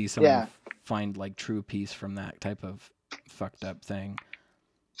see someone find like true peace from that type of fucked up thing.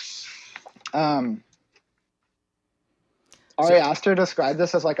 Ari Aster described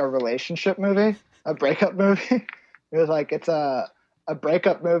this as like a relationship movie, a breakup movie. It was like it's a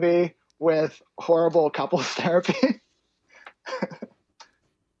breakup movie with horrible couples therapy.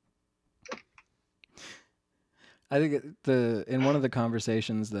 I think in one of the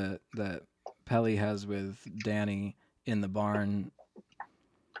conversations that Pelly has with Danny in the barn,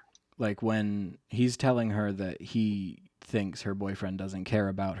 like when he's telling her that he thinks her boyfriend doesn't care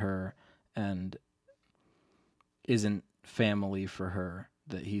about her and isn't family for her,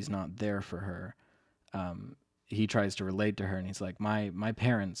 that he's not there for her, he tries to relate to her and he's like, my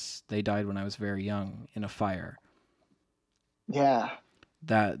parents, they died when I was very young in a fire. Yeah.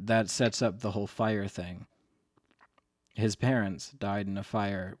 That sets up the whole fire thing. His parents died in a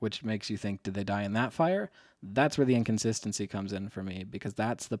fire, which makes you think, did they die in that fire? That's where the inconsistency comes in for me, because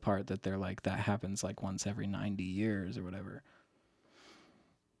that's the part that they're like, that happens like once every 90 years or whatever.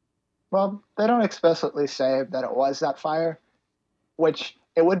 Well, they don't explicitly say that it was that fire, which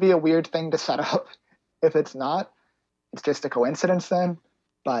it would be a weird thing to set up if it's not. It's just a coincidence then,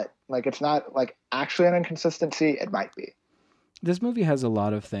 but like it's not like actually an inconsistency. It might be. This movie has a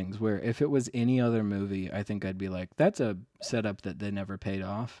lot of things where if it was any other movie, I think I'd be like, that's a setup that they never paid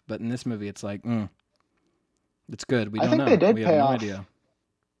off. But in this movie, it's like, it's good. We don't know. I think they did we pay have no off idea.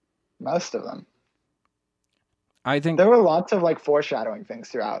 Most of them. I think there were lots of like foreshadowing things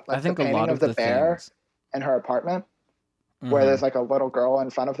throughout. Like I think the painting a lot of the bear things in her apartment, where there's like a little girl in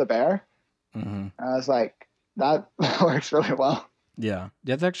front of the bear. Mm-hmm. I was like, that works really well. Yeah,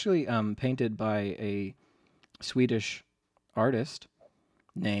 that's actually painted by a Swedish artist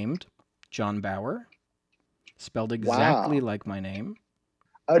named John Bauer, spelled exactly like my name.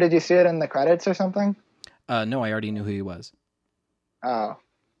 Oh, did you see it in the credits or something? No, I already knew who he was. Oh,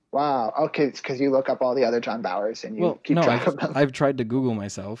 wow. Okay, it's because you look up all the other John Bowers and you Well, keep no, track I've of them. I've tried to Google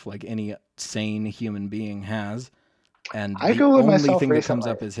myself like any sane human being has, and I the googled only myself thing that comes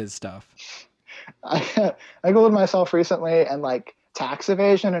recently. up is his stuff. I, I googled myself recently, and like tax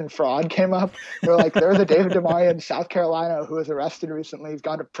evasion and fraud came up. They're like, there's a David Demary in South Carolina who was arrested recently. He's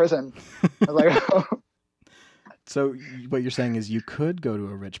gone to prison. I was like, oh, So what you're saying is you could go to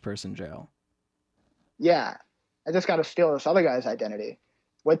a rich person jail. yeah. I just got to steal this other guy's identity,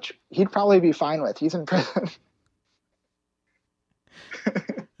 which he'd probably be fine with. He's in prison.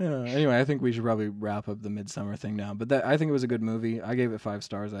 Anyway, I think we should probably wrap up the Midsummer thing now. But I think it was a good movie. I gave it 5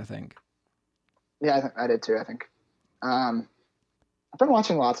 stars. I think. Yeah, I did too. I think. Um, I've been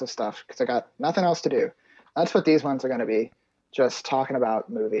watching lots of stuff because I got nothing else to do. That's what these ones are going to be. Just talking about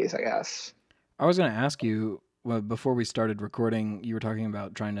movies, I guess. I was going to ask you well, before we started recording. You were talking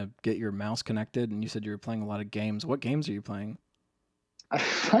about trying to get your mouse connected, and you said you were playing a lot of games. What games are you playing? I'm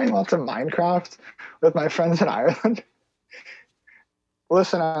playing lots of Minecraft with my friends in Ireland.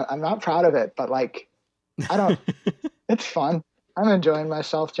 Listen, I'm not proud of it, but like, I don't. It's fun. I'm enjoying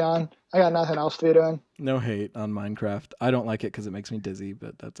myself, John. I got nothing else to be doing. No hate on Minecraft. I don't like it because it makes me dizzy,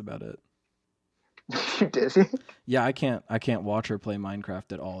 but that's about it. You dizzy? Yeah, I can't watch or play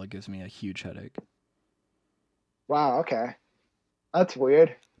Minecraft at all. It gives me a huge headache. Wow. Okay, that's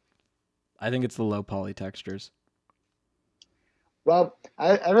weird. I think it's the low poly textures. Well,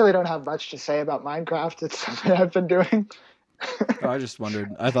 I really don't have much to say about Minecraft. It's something I've been doing. Oh, I just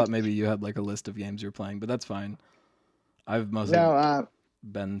wondered. I thought maybe you had like a list of games you're playing, but that's fine. I've mostly No,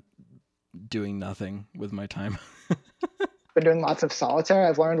 been doing nothing with my time. been doing lots of solitaire.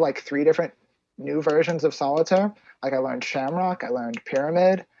 I've learned like three different new versions of solitaire. Like I learned Shamrock, I learned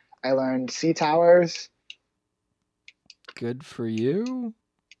Pyramid, I learned Sea Towers. Good for you.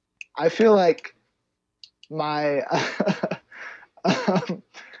 I feel like my um,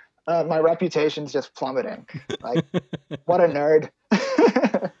 my reputation's just plummeting. Like, what a nerd.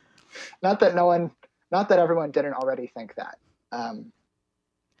 Not that no one, not that everyone didn't already think that. Um,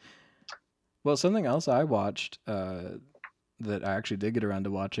 Well, something else I watched that I actually did get around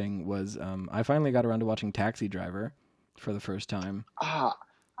to watching was I finally got around to watching Taxi Driver for the first time. ah,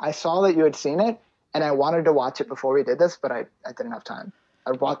 I saw that you had seen it, and I wanted to watch it before we did this, but I didn't have time.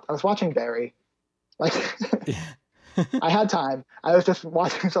 I was watching Barry. Like, I had time. I was just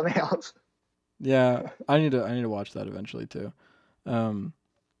watching something else. Yeah, I need to watch that eventually too. Um,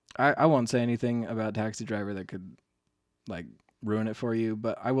 I won't say anything about Taxi Driver that could like ruin it for you,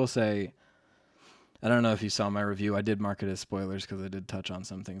 but I will say I don't know if you saw my review. I did mark it as spoilers because I did touch on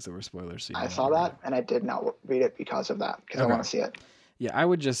some things that were spoilers. So you I might want saw to read that, it. and I did not read it because of that, because I Okay. want to see it. Yeah, I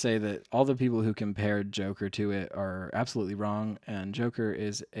would just say that all the people who compared Joker to it are absolutely wrong, and Joker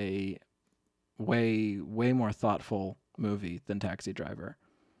is a way more thoughtful movie than Taxi Driver.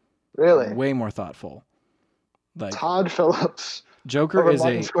 Really, Way more thoughtful. Like Todd Phillips Joker over is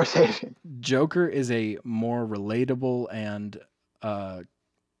Martin a Scorsese. Joker is a more relatable and uh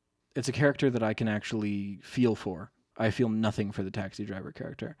it's a character that I can actually feel for. I feel nothing for the Taxi Driver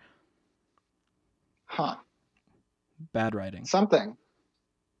character. Huh? Bad writing. Something.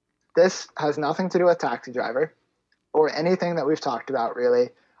 This has nothing to do with Taxi Driver or anything that we've talked about, really,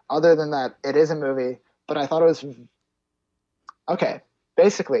 other than that it is a movie. But I thought it was okay.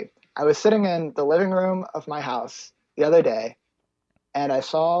 Basically, I was sitting in the living room of my house the other day, and I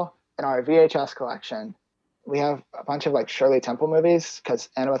saw in our VHS collection we have a bunch of like Shirley Temple movies because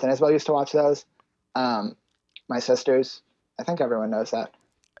Annabeth and Isabel used to watch those. Um, my sisters, I think everyone knows that.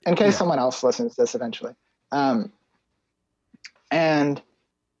 In case Yeah. someone else listens to this eventually, um, and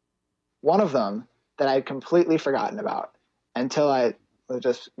one of them that I'd completely forgotten about until I was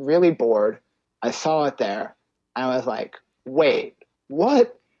just really bored. I saw it there. And I was like, wait,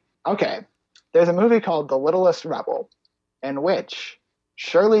 what? Okay. There's a movie called The Littlest Rebel in which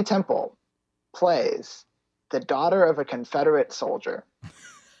Shirley Temple plays the daughter of a Confederate soldier.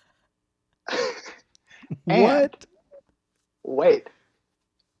 And What? wait,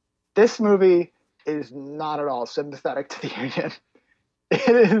 this movie is not at all sympathetic to the Union.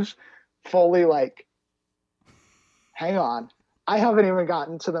 It is fully like, hang on. I haven't even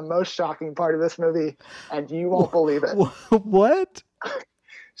gotten to the most shocking part of this movie, and you won't believe it. What?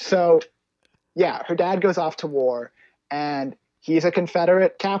 So, yeah, her dad goes off to war, and he's a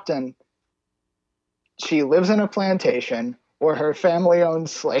Confederate captain. She lives in a plantation where her family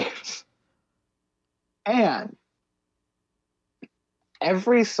owns slaves. And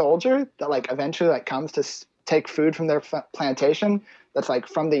every soldier that like eventually like comes to take food from their plantation that's like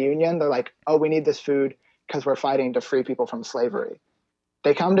from the Union, they're like, oh, we need this food because we're fighting to free people from slavery.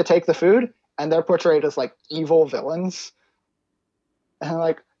 They come to take the food, and they're portrayed as like evil villains. And I'm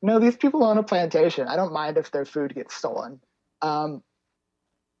like, no, these people own a plantation. I don't mind if their food gets stolen. Um,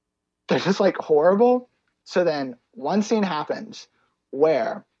 they're just like horrible. So then one scene happens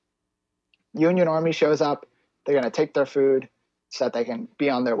where Union Army shows up. They're going to take their food so that they can be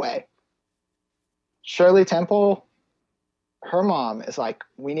on their way. Shirley Temple, her mom is like,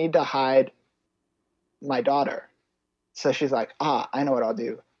 we need to hide my daughter. So she's like, I know what I'll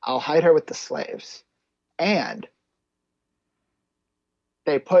do. I'll hide her with the slaves. And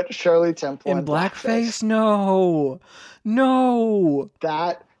they put Shirley Temple In in blackface. blackface? No. No.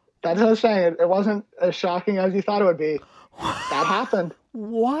 That's what I was saying. It wasn't as shocking as you thought it would be. That happened.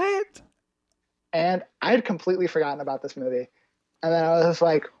 What? And I had completely forgotten about this movie. And then I was just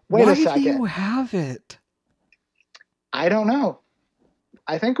like, wait Why a second. do you have it? I don't know.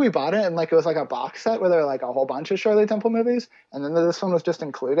 I think we bought it and like it was like a box set where there were like a whole bunch of Shirley Temple movies, and then this one was just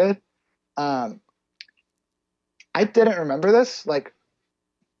included. I didn't remember this. Like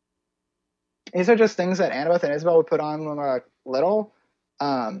these are just things that Annabeth and Isabel would put on when we were like, little.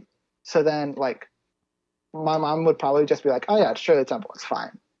 So then like my mom would probably just be like, oh yeah, it's Shirley Temple, it's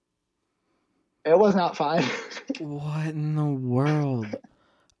fine. It was not fine. What in the world?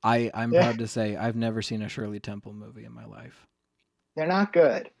 I'm Yeah. proud to say I've never seen a Shirley Temple movie in my life. They're not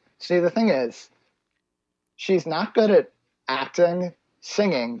good. See, the thing is, she's not good at acting,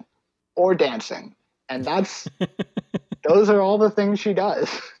 singing, or dancing. And those are all the things she does.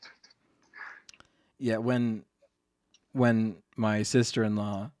 Yeah, when my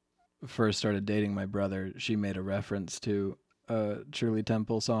sister-in-law first started dating my brother, she made a reference to a Shirley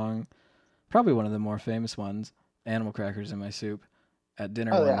Temple song, probably one of the more famous ones, Animal Crackers in My Soup, at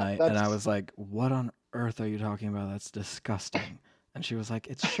dinner Oh one yeah, night, and I was like, "What on earth are you talking about? That's disgusting." And she was like,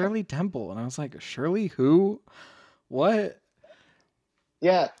 "It's Shirley Temple." And I was like, "Shirley who? What?"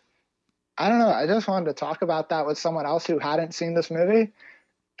 yeah. I don't know. I just wanted to talk about that with someone else who hadn't seen this movie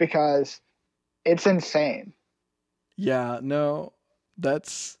because it's insane. Yeah, no.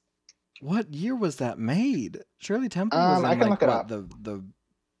 That's what year was that made? Shirley Temple was I in can like look it what, up. the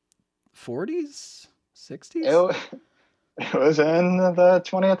 40s? 60s? It, it was in the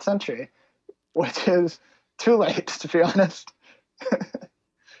 20th century, which is too late to be honest.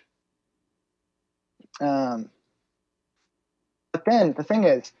 Um, but then the thing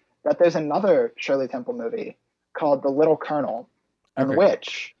is that there's another Shirley Temple movie called The Little Colonel, in Okay.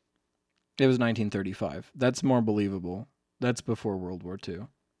 which It was 1935. That's more believable. That's before World War II.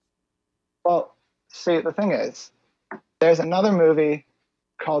 well, see, the thing is, there's another movie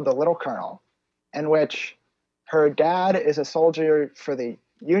called The Little Colonel, in which her dad is a soldier for the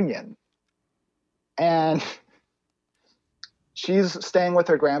Union, and she's staying with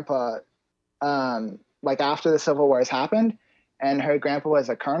her grandpa, like after the Civil War has happened, and her grandpa was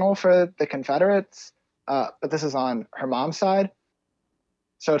a colonel for the Confederates, but this is on her mom's side,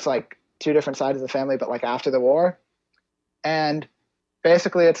 so it's like two different sides of the family, but like after the war, and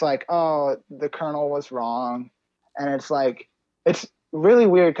basically it's like, oh, the colonel was wrong, and it's like it's really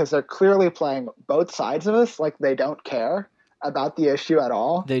weird because they're clearly playing both sides of this, like they don't care about the issue at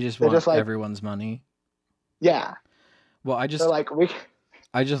all. They just They're want just like, everyone's money. yeah, Well, they're like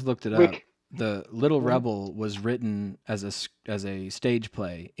I just looked it up. we The Little Rebel was written as a stage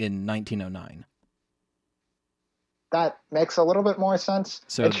play in 1909. that makes a little bit more sense.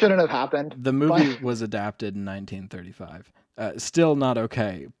 So It shouldn't have happened. the movie was adapted in 1935. Still not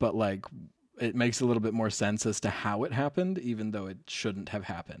okay, but like it makes a little bit more sense as to how it happened, even though it shouldn't have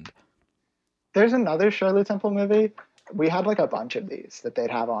happened. There's another Shirley Temple movie. We had like a bunch of these that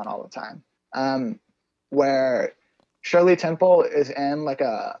they'd have on all the time, where Shirley Temple is in like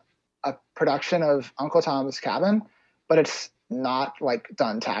a production of Uncle Tom's Cabin, but it's not like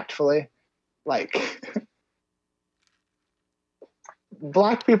done tactfully. Like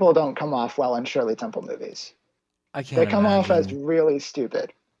black people don't come off well in Shirley Temple movies. I can't. They come off as imagine. really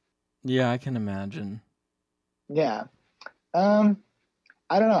stupid. Yeah, I can imagine. Yeah.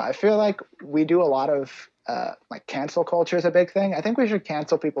 I don't know. I feel like we do a lot of like cancel culture is a big thing. I think we should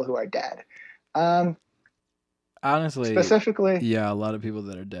cancel people who are dead. Honestly, Specifically, yeah, a lot of people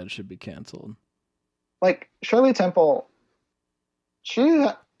that are dead should be canceled. like Shirley Temple,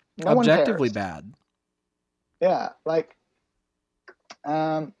 no Objectively one cares. bad. Yeah, like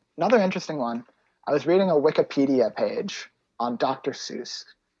another interesting one. I was reading a Wikipedia page on Dr. Seuss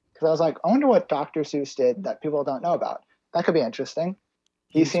because I was like, I wonder what Dr. Seuss did that people don't know about. That could be interesting.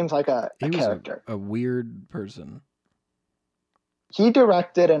 He seems like a He was character. a weird person. He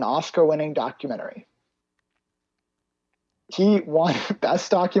directed an Oscar-winning documentary. He won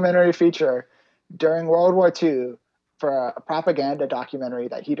Best Documentary Feature during World War II for a propaganda documentary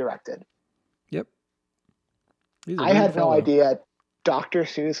that he directed. Yep. He's a I weird had fellow. no idea. Dr.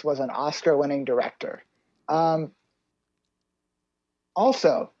 Seuss was an Oscar-winning director. Um,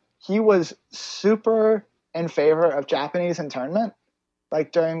 Also, he was super in favor of Japanese internment.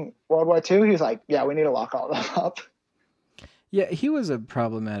 Like during World War II, he was like, "Yeah, we need to lock all of them up." Yeah, he was a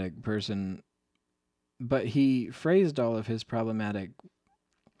problematic person, but he phrased all of his problematic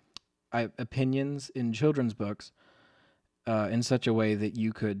opinions in children's books in such a way that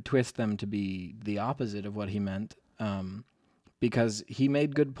you could twist them to be the opposite of what he meant, because he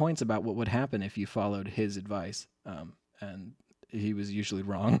made good points about what would happen if you followed his advice, and he was usually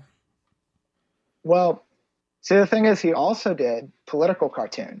wrong. Well, see, the thing is, he also did political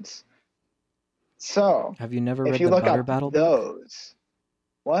cartoons. So Have you never if read you the look Butter up Battle book? those,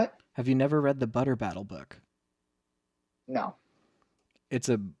 what? Have you never read the Butter Battle book? No. It's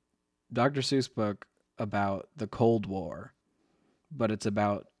a Dr. Seuss book about the Cold War, but it's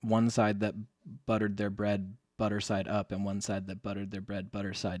about one side that buttered their bread butter side up and one side that buttered their bread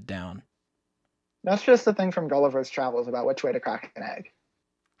butter side down. That's just the thing from Gulliver's Travels about which way to crack an egg.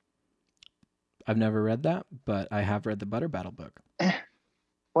 I've never read that, but I have read the Butter Battle book.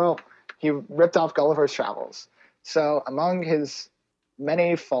 Well, he ripped off Gulliver's Travels. So among his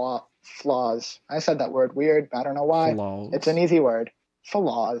many flaws, I said that word weird. I don't know why. Flaws. It's an easy word.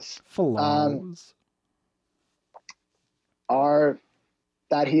 Flaws. Flaws. Are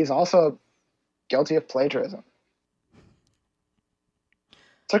that he's also guilty of plagiarism.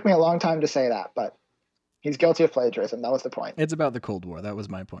 Took me a long time to say that, but he's guilty of plagiarism. That was the point. It's about the Cold War. That was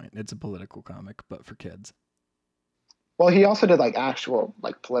my point. It's a political comic, but for kids. Well, he also did like actual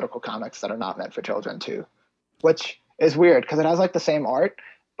like political comics that are not meant for children too, which is weird because it has like the same art,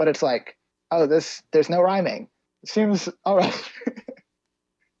 but it's like, oh, there's no rhyming. It seems all right.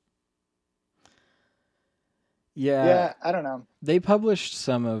 Yeah, I don't know. They published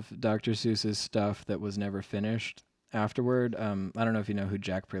some of Dr. Seuss's stuff that was never finished afterward. I don't know if you know who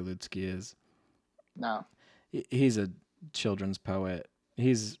Jack Prelutsky is. No. He's a children's poet.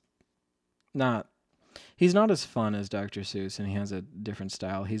 He's not as fun as Dr. Seuss, and he has a different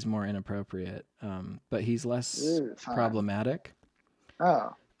style. He's more inappropriate, but he's less problematic.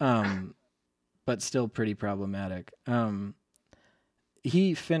 Oh. But still pretty problematic.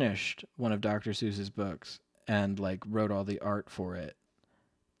 He finished one of Dr. Seuss's books and like wrote all the art for it,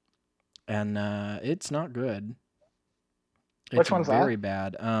 and it's not good. Which one's very that?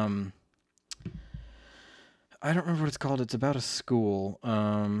 bad. I don't remember what it's called. It's about a school.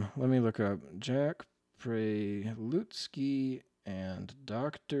 Let me look up Jack Prelutsky and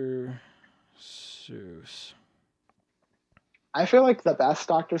Dr. Seuss. I feel like the best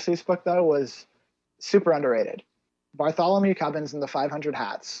Dr. Seuss book though was super underrated. Bartholomew Cubbins and the 500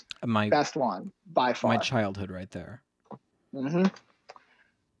 Hats. Best one by far. My childhood right there. Mm-hmm.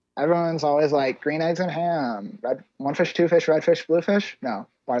 Everyone's always like green eggs and ham, red one fish, two fish, red fish, blue fish. No,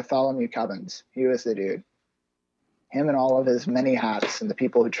 Bartholomew Cubbins. He was the dude. Him and all of his many hats and the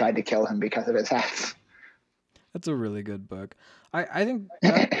people who tried to kill him because of his hats. That's a really good book. I think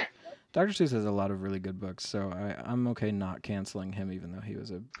Dr. Seuss has a lot of really good books, so I'm okay not canceling him, even though he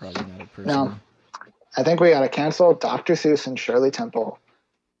was a problematic person. No, I think we got to cancel Dr. Seuss and Shirley Temple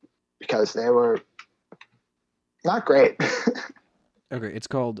because they were not great. Okay, it's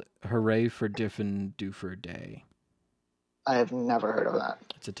called Hooray for Diffin Doofer Day. I have never heard of that.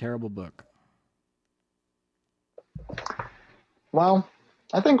 It's a terrible book. Well,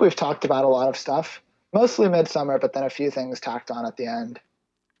 I think we've talked about a lot of stuff. Mostly Midsummer, but then a few things tacked on at the end.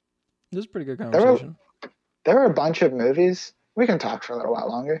 This is a pretty good conversation. There were a bunch of movies. We can talk for a little while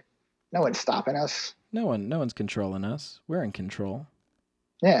longer. No one's stopping us. No one's controlling us. We're in control.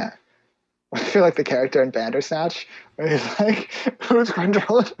 Yeah. I feel like the character in Bandersnatch, where he's like, who's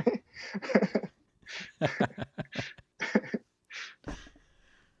controlling me?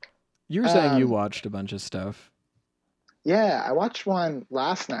 You were saying you watched a bunch of stuff. Yeah, I watched one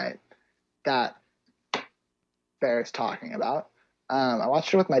last night that Bear's talking about. I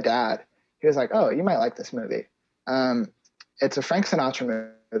watched it with my dad. He was like, oh, you might like this movie. It's a Frank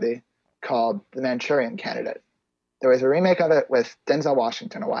Sinatra movie called The Manchurian Candidate. There was a remake of it with Denzel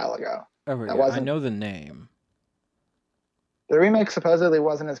Washington a while ago. Oh, yeah, I know the name. The remake supposedly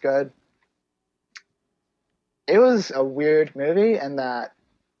wasn't as good. It was a weird movie in that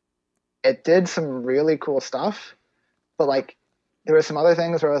it did some really cool stuff, but like there were some other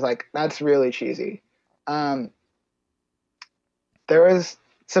things where I was like, that's really cheesy. So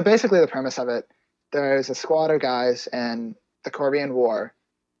basically the premise of it, there's a squad of guys in the Korean War.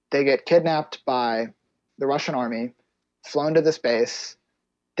 They get kidnapped by the Russian army, flown to this base.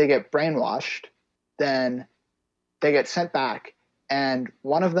 They get brainwashed. Then they get sent back. And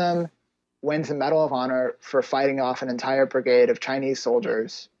one of them wins the Medal of Honor for fighting off an entire brigade of Chinese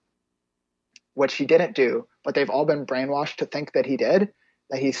soldiers, which he didn't do, but they've all been brainwashed to think that he did,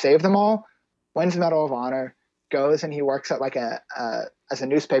 that he saved them all. Wins the Medal of Honor, goes and he works at like as a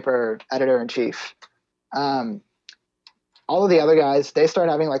newspaper editor in chief. Um, all of the other guys, they start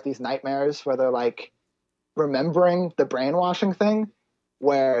having like these nightmares where they're like remembering the brainwashing thing,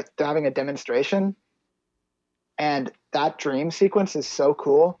 where they're having a demonstration, and that dream sequence is so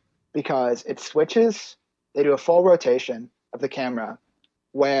cool because it switches. They do a full rotation of the camera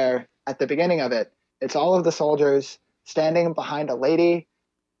where at the beginning of it, it's all of the soldiers standing behind a lady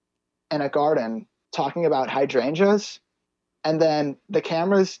in a garden talking about hydrangeas. And then the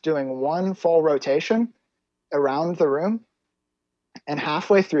camera's doing one full rotation around the room. And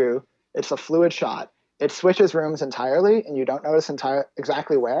halfway through, it's a fluid shot. It switches rooms entirely, and you don't notice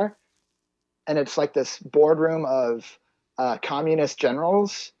exactly where. And it's like this boardroom of communist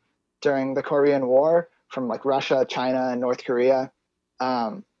generals during the Korean War from like Russia, China, and North Korea.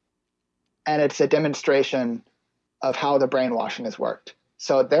 And it's a demonstration of how the brainwashing has worked.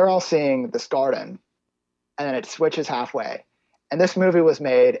 So they're all seeing this garden, and then it switches halfway. And this movie was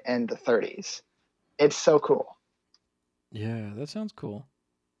made in the 30s. It's so cool. Yeah, that sounds cool.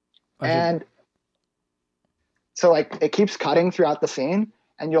 And so like it keeps cutting throughout the scene,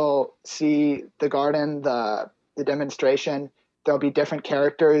 and you'll see the garden, the demonstration. There'll be different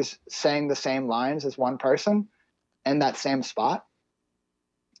characters saying the same lines as one person in that same spot.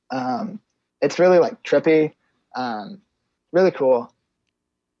 It's really like trippy, really cool.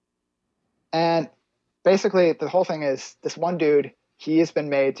 And basically the whole thing is this one dude, he has been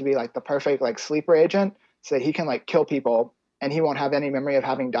made to be like the perfect like sleeper agent so that he can like kill people and he won't have any memory of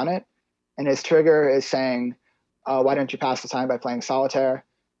having done it. And his trigger is saying, why don't you pass the time by playing solitaire?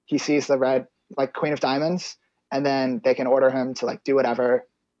 He sees the red like Queen of Diamonds, and then they can order him to like do whatever.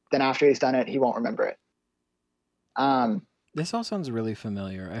 Then after he's done it, he won't remember it. This all sounds really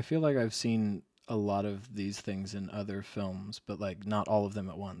familiar. I feel like I've seen a lot of these things in other films, but like not all of them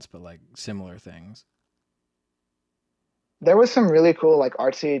at once, but like similar things. There was some really cool like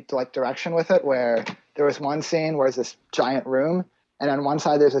artsy like direction with it, where there was one scene where it's this giant room, and on one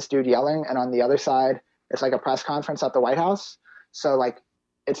side there's this dude yelling, and on the other side it's like a press conference at the White House. So like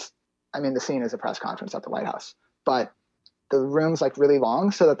it's, I mean, the scene is a press conference at the White House, but the room's like really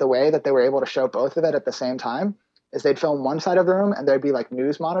long, so that the way that they were able to show both of it at the same time is they'd film one side of the room and there'd be like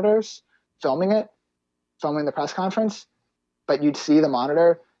news monitors filming it, filming the press conference, but you'd see the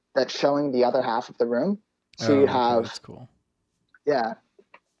monitor that's showing the other half of the room. So you'd have, that's cool. yeah.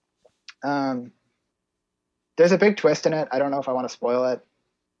 There's a big twist in it. I don't know if I want to spoil it.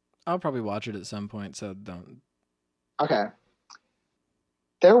 I'll probably watch it at some point, so don't. Okay.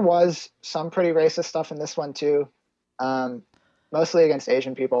 There was some pretty racist stuff in this one too, mostly against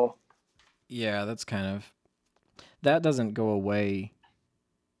Asian people. Yeah, that's kind of, that doesn't go away.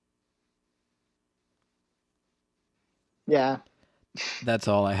 Yeah. That's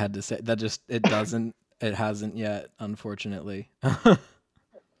all I had to say. That just, it doesn't, it hasn't yet, unfortunately.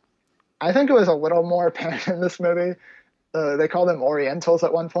 I think it was a little more apparent in this movie. They called them Orientals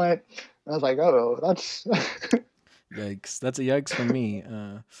at one point. And I was like, oh, that's Yikes. That's a yikes from me.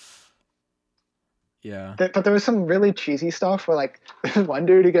 Yeah. But there was some really cheesy stuff where like one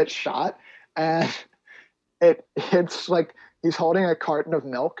dude who gets shot and it's like he's holding a carton of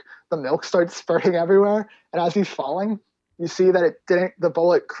milk. The milk starts spurting everywhere, and as he's falling, you see that the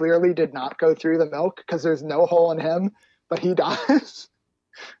bullet clearly did not go through the milk because there's no hole in him, but he does.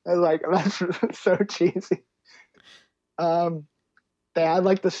 I was like, that's so cheesy. They had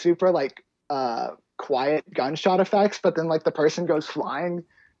like the super like quiet gunshot effects, but then like the person goes flying.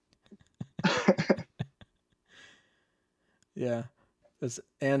 Yeah. As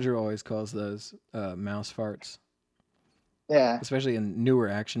Andrew always calls those mouse farts. Yeah. Especially in newer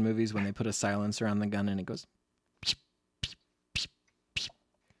action movies when they put a silencer on the gun and it goes.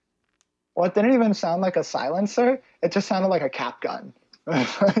 Well, it didn't even sound like a silencer. It just sounded like a cap gun.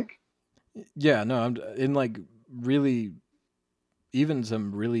 Yeah, no, I'm in like really, even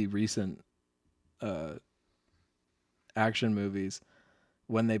some really recent action movies,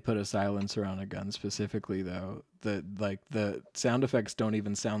 when they put a silencer on a gun specifically, though, the sound effects don't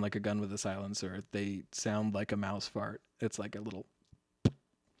even sound like a gun with a silencer. They sound like a mouse fart. It's like a little.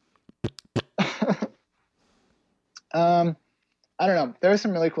 I don't know. There was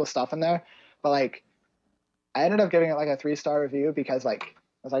some really cool stuff in there, but like, I ended up giving it like a 3-star review because like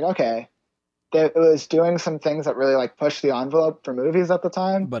I was like, okay, it was doing some things that really like pushed the envelope for movies at the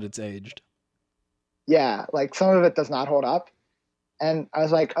time. But it's aged. Yeah, like some of it does not hold up. And I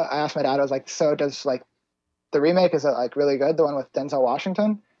was like, I asked my dad, I was like, so does like the remake, is it like really good? The one with Denzel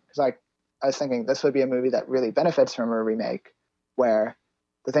Washington? He's like, I was thinking this would be a movie that really benefits from a remake, where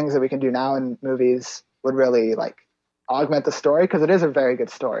the things that we can do now in movies would really like augment the story because it is a very good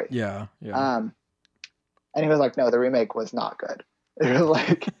story. Yeah, yeah. And he was like, no, the remake was not good. It was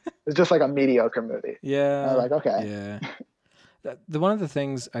like it was just like a mediocre movie. And I was Yeah. like, okay. Yeah. The one of the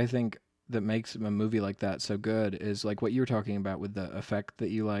things I think that makes a movie like that so good is like what you were talking about with the effect that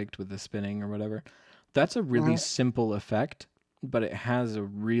you liked with the spinning or whatever. That's a really Mhm. simple effect, but it has a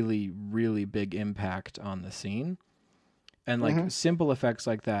really, really big impact on the scene. And like Mhm. simple effects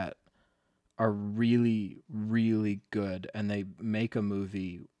like that are really, really good, and they make a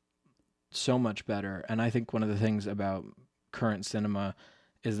movie so much better. And I think one of the things about current cinema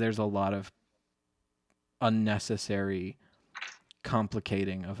is there's a lot of unnecessary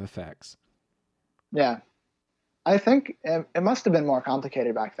complicating of effects. Yeah. I think it must have been more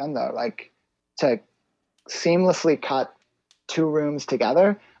complicated back then, though. Like to seamlessly cut two rooms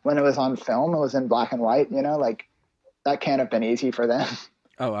together when it was on film, it was in black and white. Like that can't have been easy for them.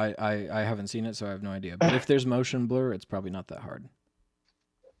 Oh, I haven't seen it, so I have no idea. But if there's motion blur, it's probably not that hard.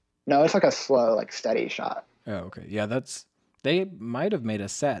 No, it's like a slow, like steady shot. Oh, okay. Yeah, they might have made a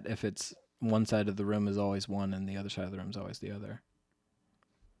set if it's one side of the room is always one and the other side of the room is always the other.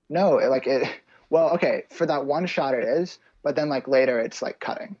 No, like it. Well, okay, for that one shot it is, but then like later it's like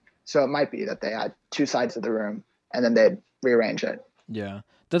cutting. So it might be that they had two sides of the room and then they'd rearrange it. Yeah.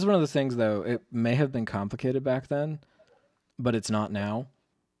 That's one of the things though. It may have been complicated back then, but it's not now.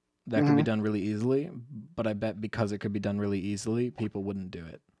 That could be Hmm. done really easily, but I bet because it could be done really easily, people wouldn't do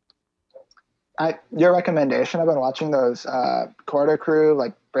it. Your recommendation. I've been watching those Corridor Crew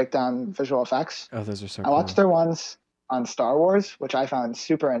like breakdown visual effects. Oh, those are so I watched cool. their ones on Star Wars, which I found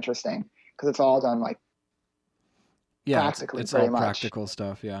super interesting because it's all done like Yeah, practically, it's all pretty much. practical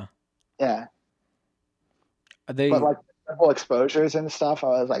stuff, yeah. Yeah, but They like simple exposures and stuff, I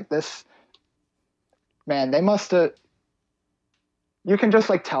was like, this man, they must have. You can just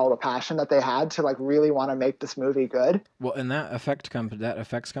like tell the passion that they had to like really want to make this movie good. Well, and that effects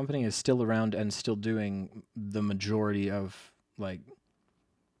company is still around and still doing the majority of like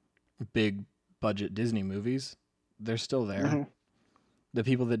big budget Disney movies. They're still there. Hmm. The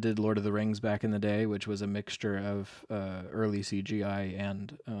people that did Lord of the Rings back in the day, which was a mixture of early CGI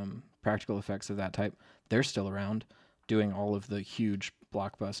and practical effects of that type, they're still around doing all of the huge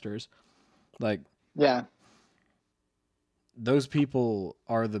blockbusters. Like Yeah, those people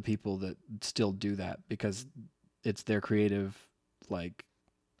are the people that still do that because it's their creative like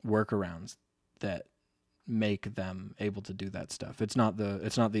workarounds that make them able to do that stuff. It's not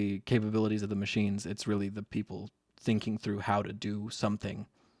the capabilities of the machines. It's really the people thinking through how to do something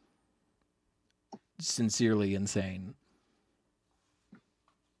sincerely insane.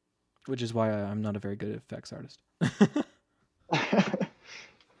 Which is why I'm not a very good effects artist.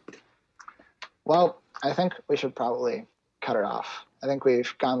 well, I think we should probably cut it off. I think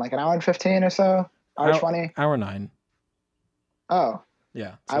we've gone like an hour and 15 or so, hour 20. Hour 9. Oh,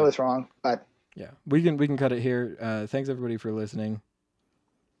 Yeah. I So was wrong, but yeah, we can cut it here. Thanks everybody for listening.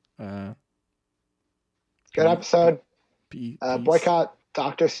 Uh, good episode. peace. Boycott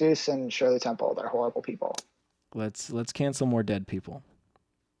Dr. Seuss and Shirley Temple. They're horrible people. Let's cancel more dead people.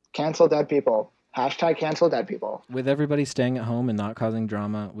 Cancel dead people. Hashtag cancel dead people. With everybody staying at home and not causing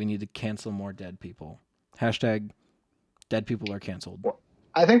drama, we need to cancel more dead people. Hashtag dead people are canceled.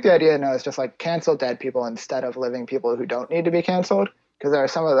 I think the idea now is just like cancel dead people instead of living people who don't need to be canceled. Because there are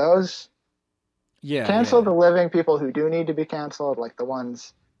some of those. Yeah. Cancel yeah. the living people who do need to be canceled, like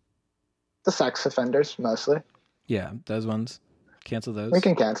the sex offenders mostly. Yeah, those ones. Cancel those. We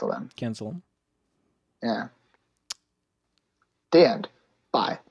can cancel them. Cancel them. Yeah. The end. Bye.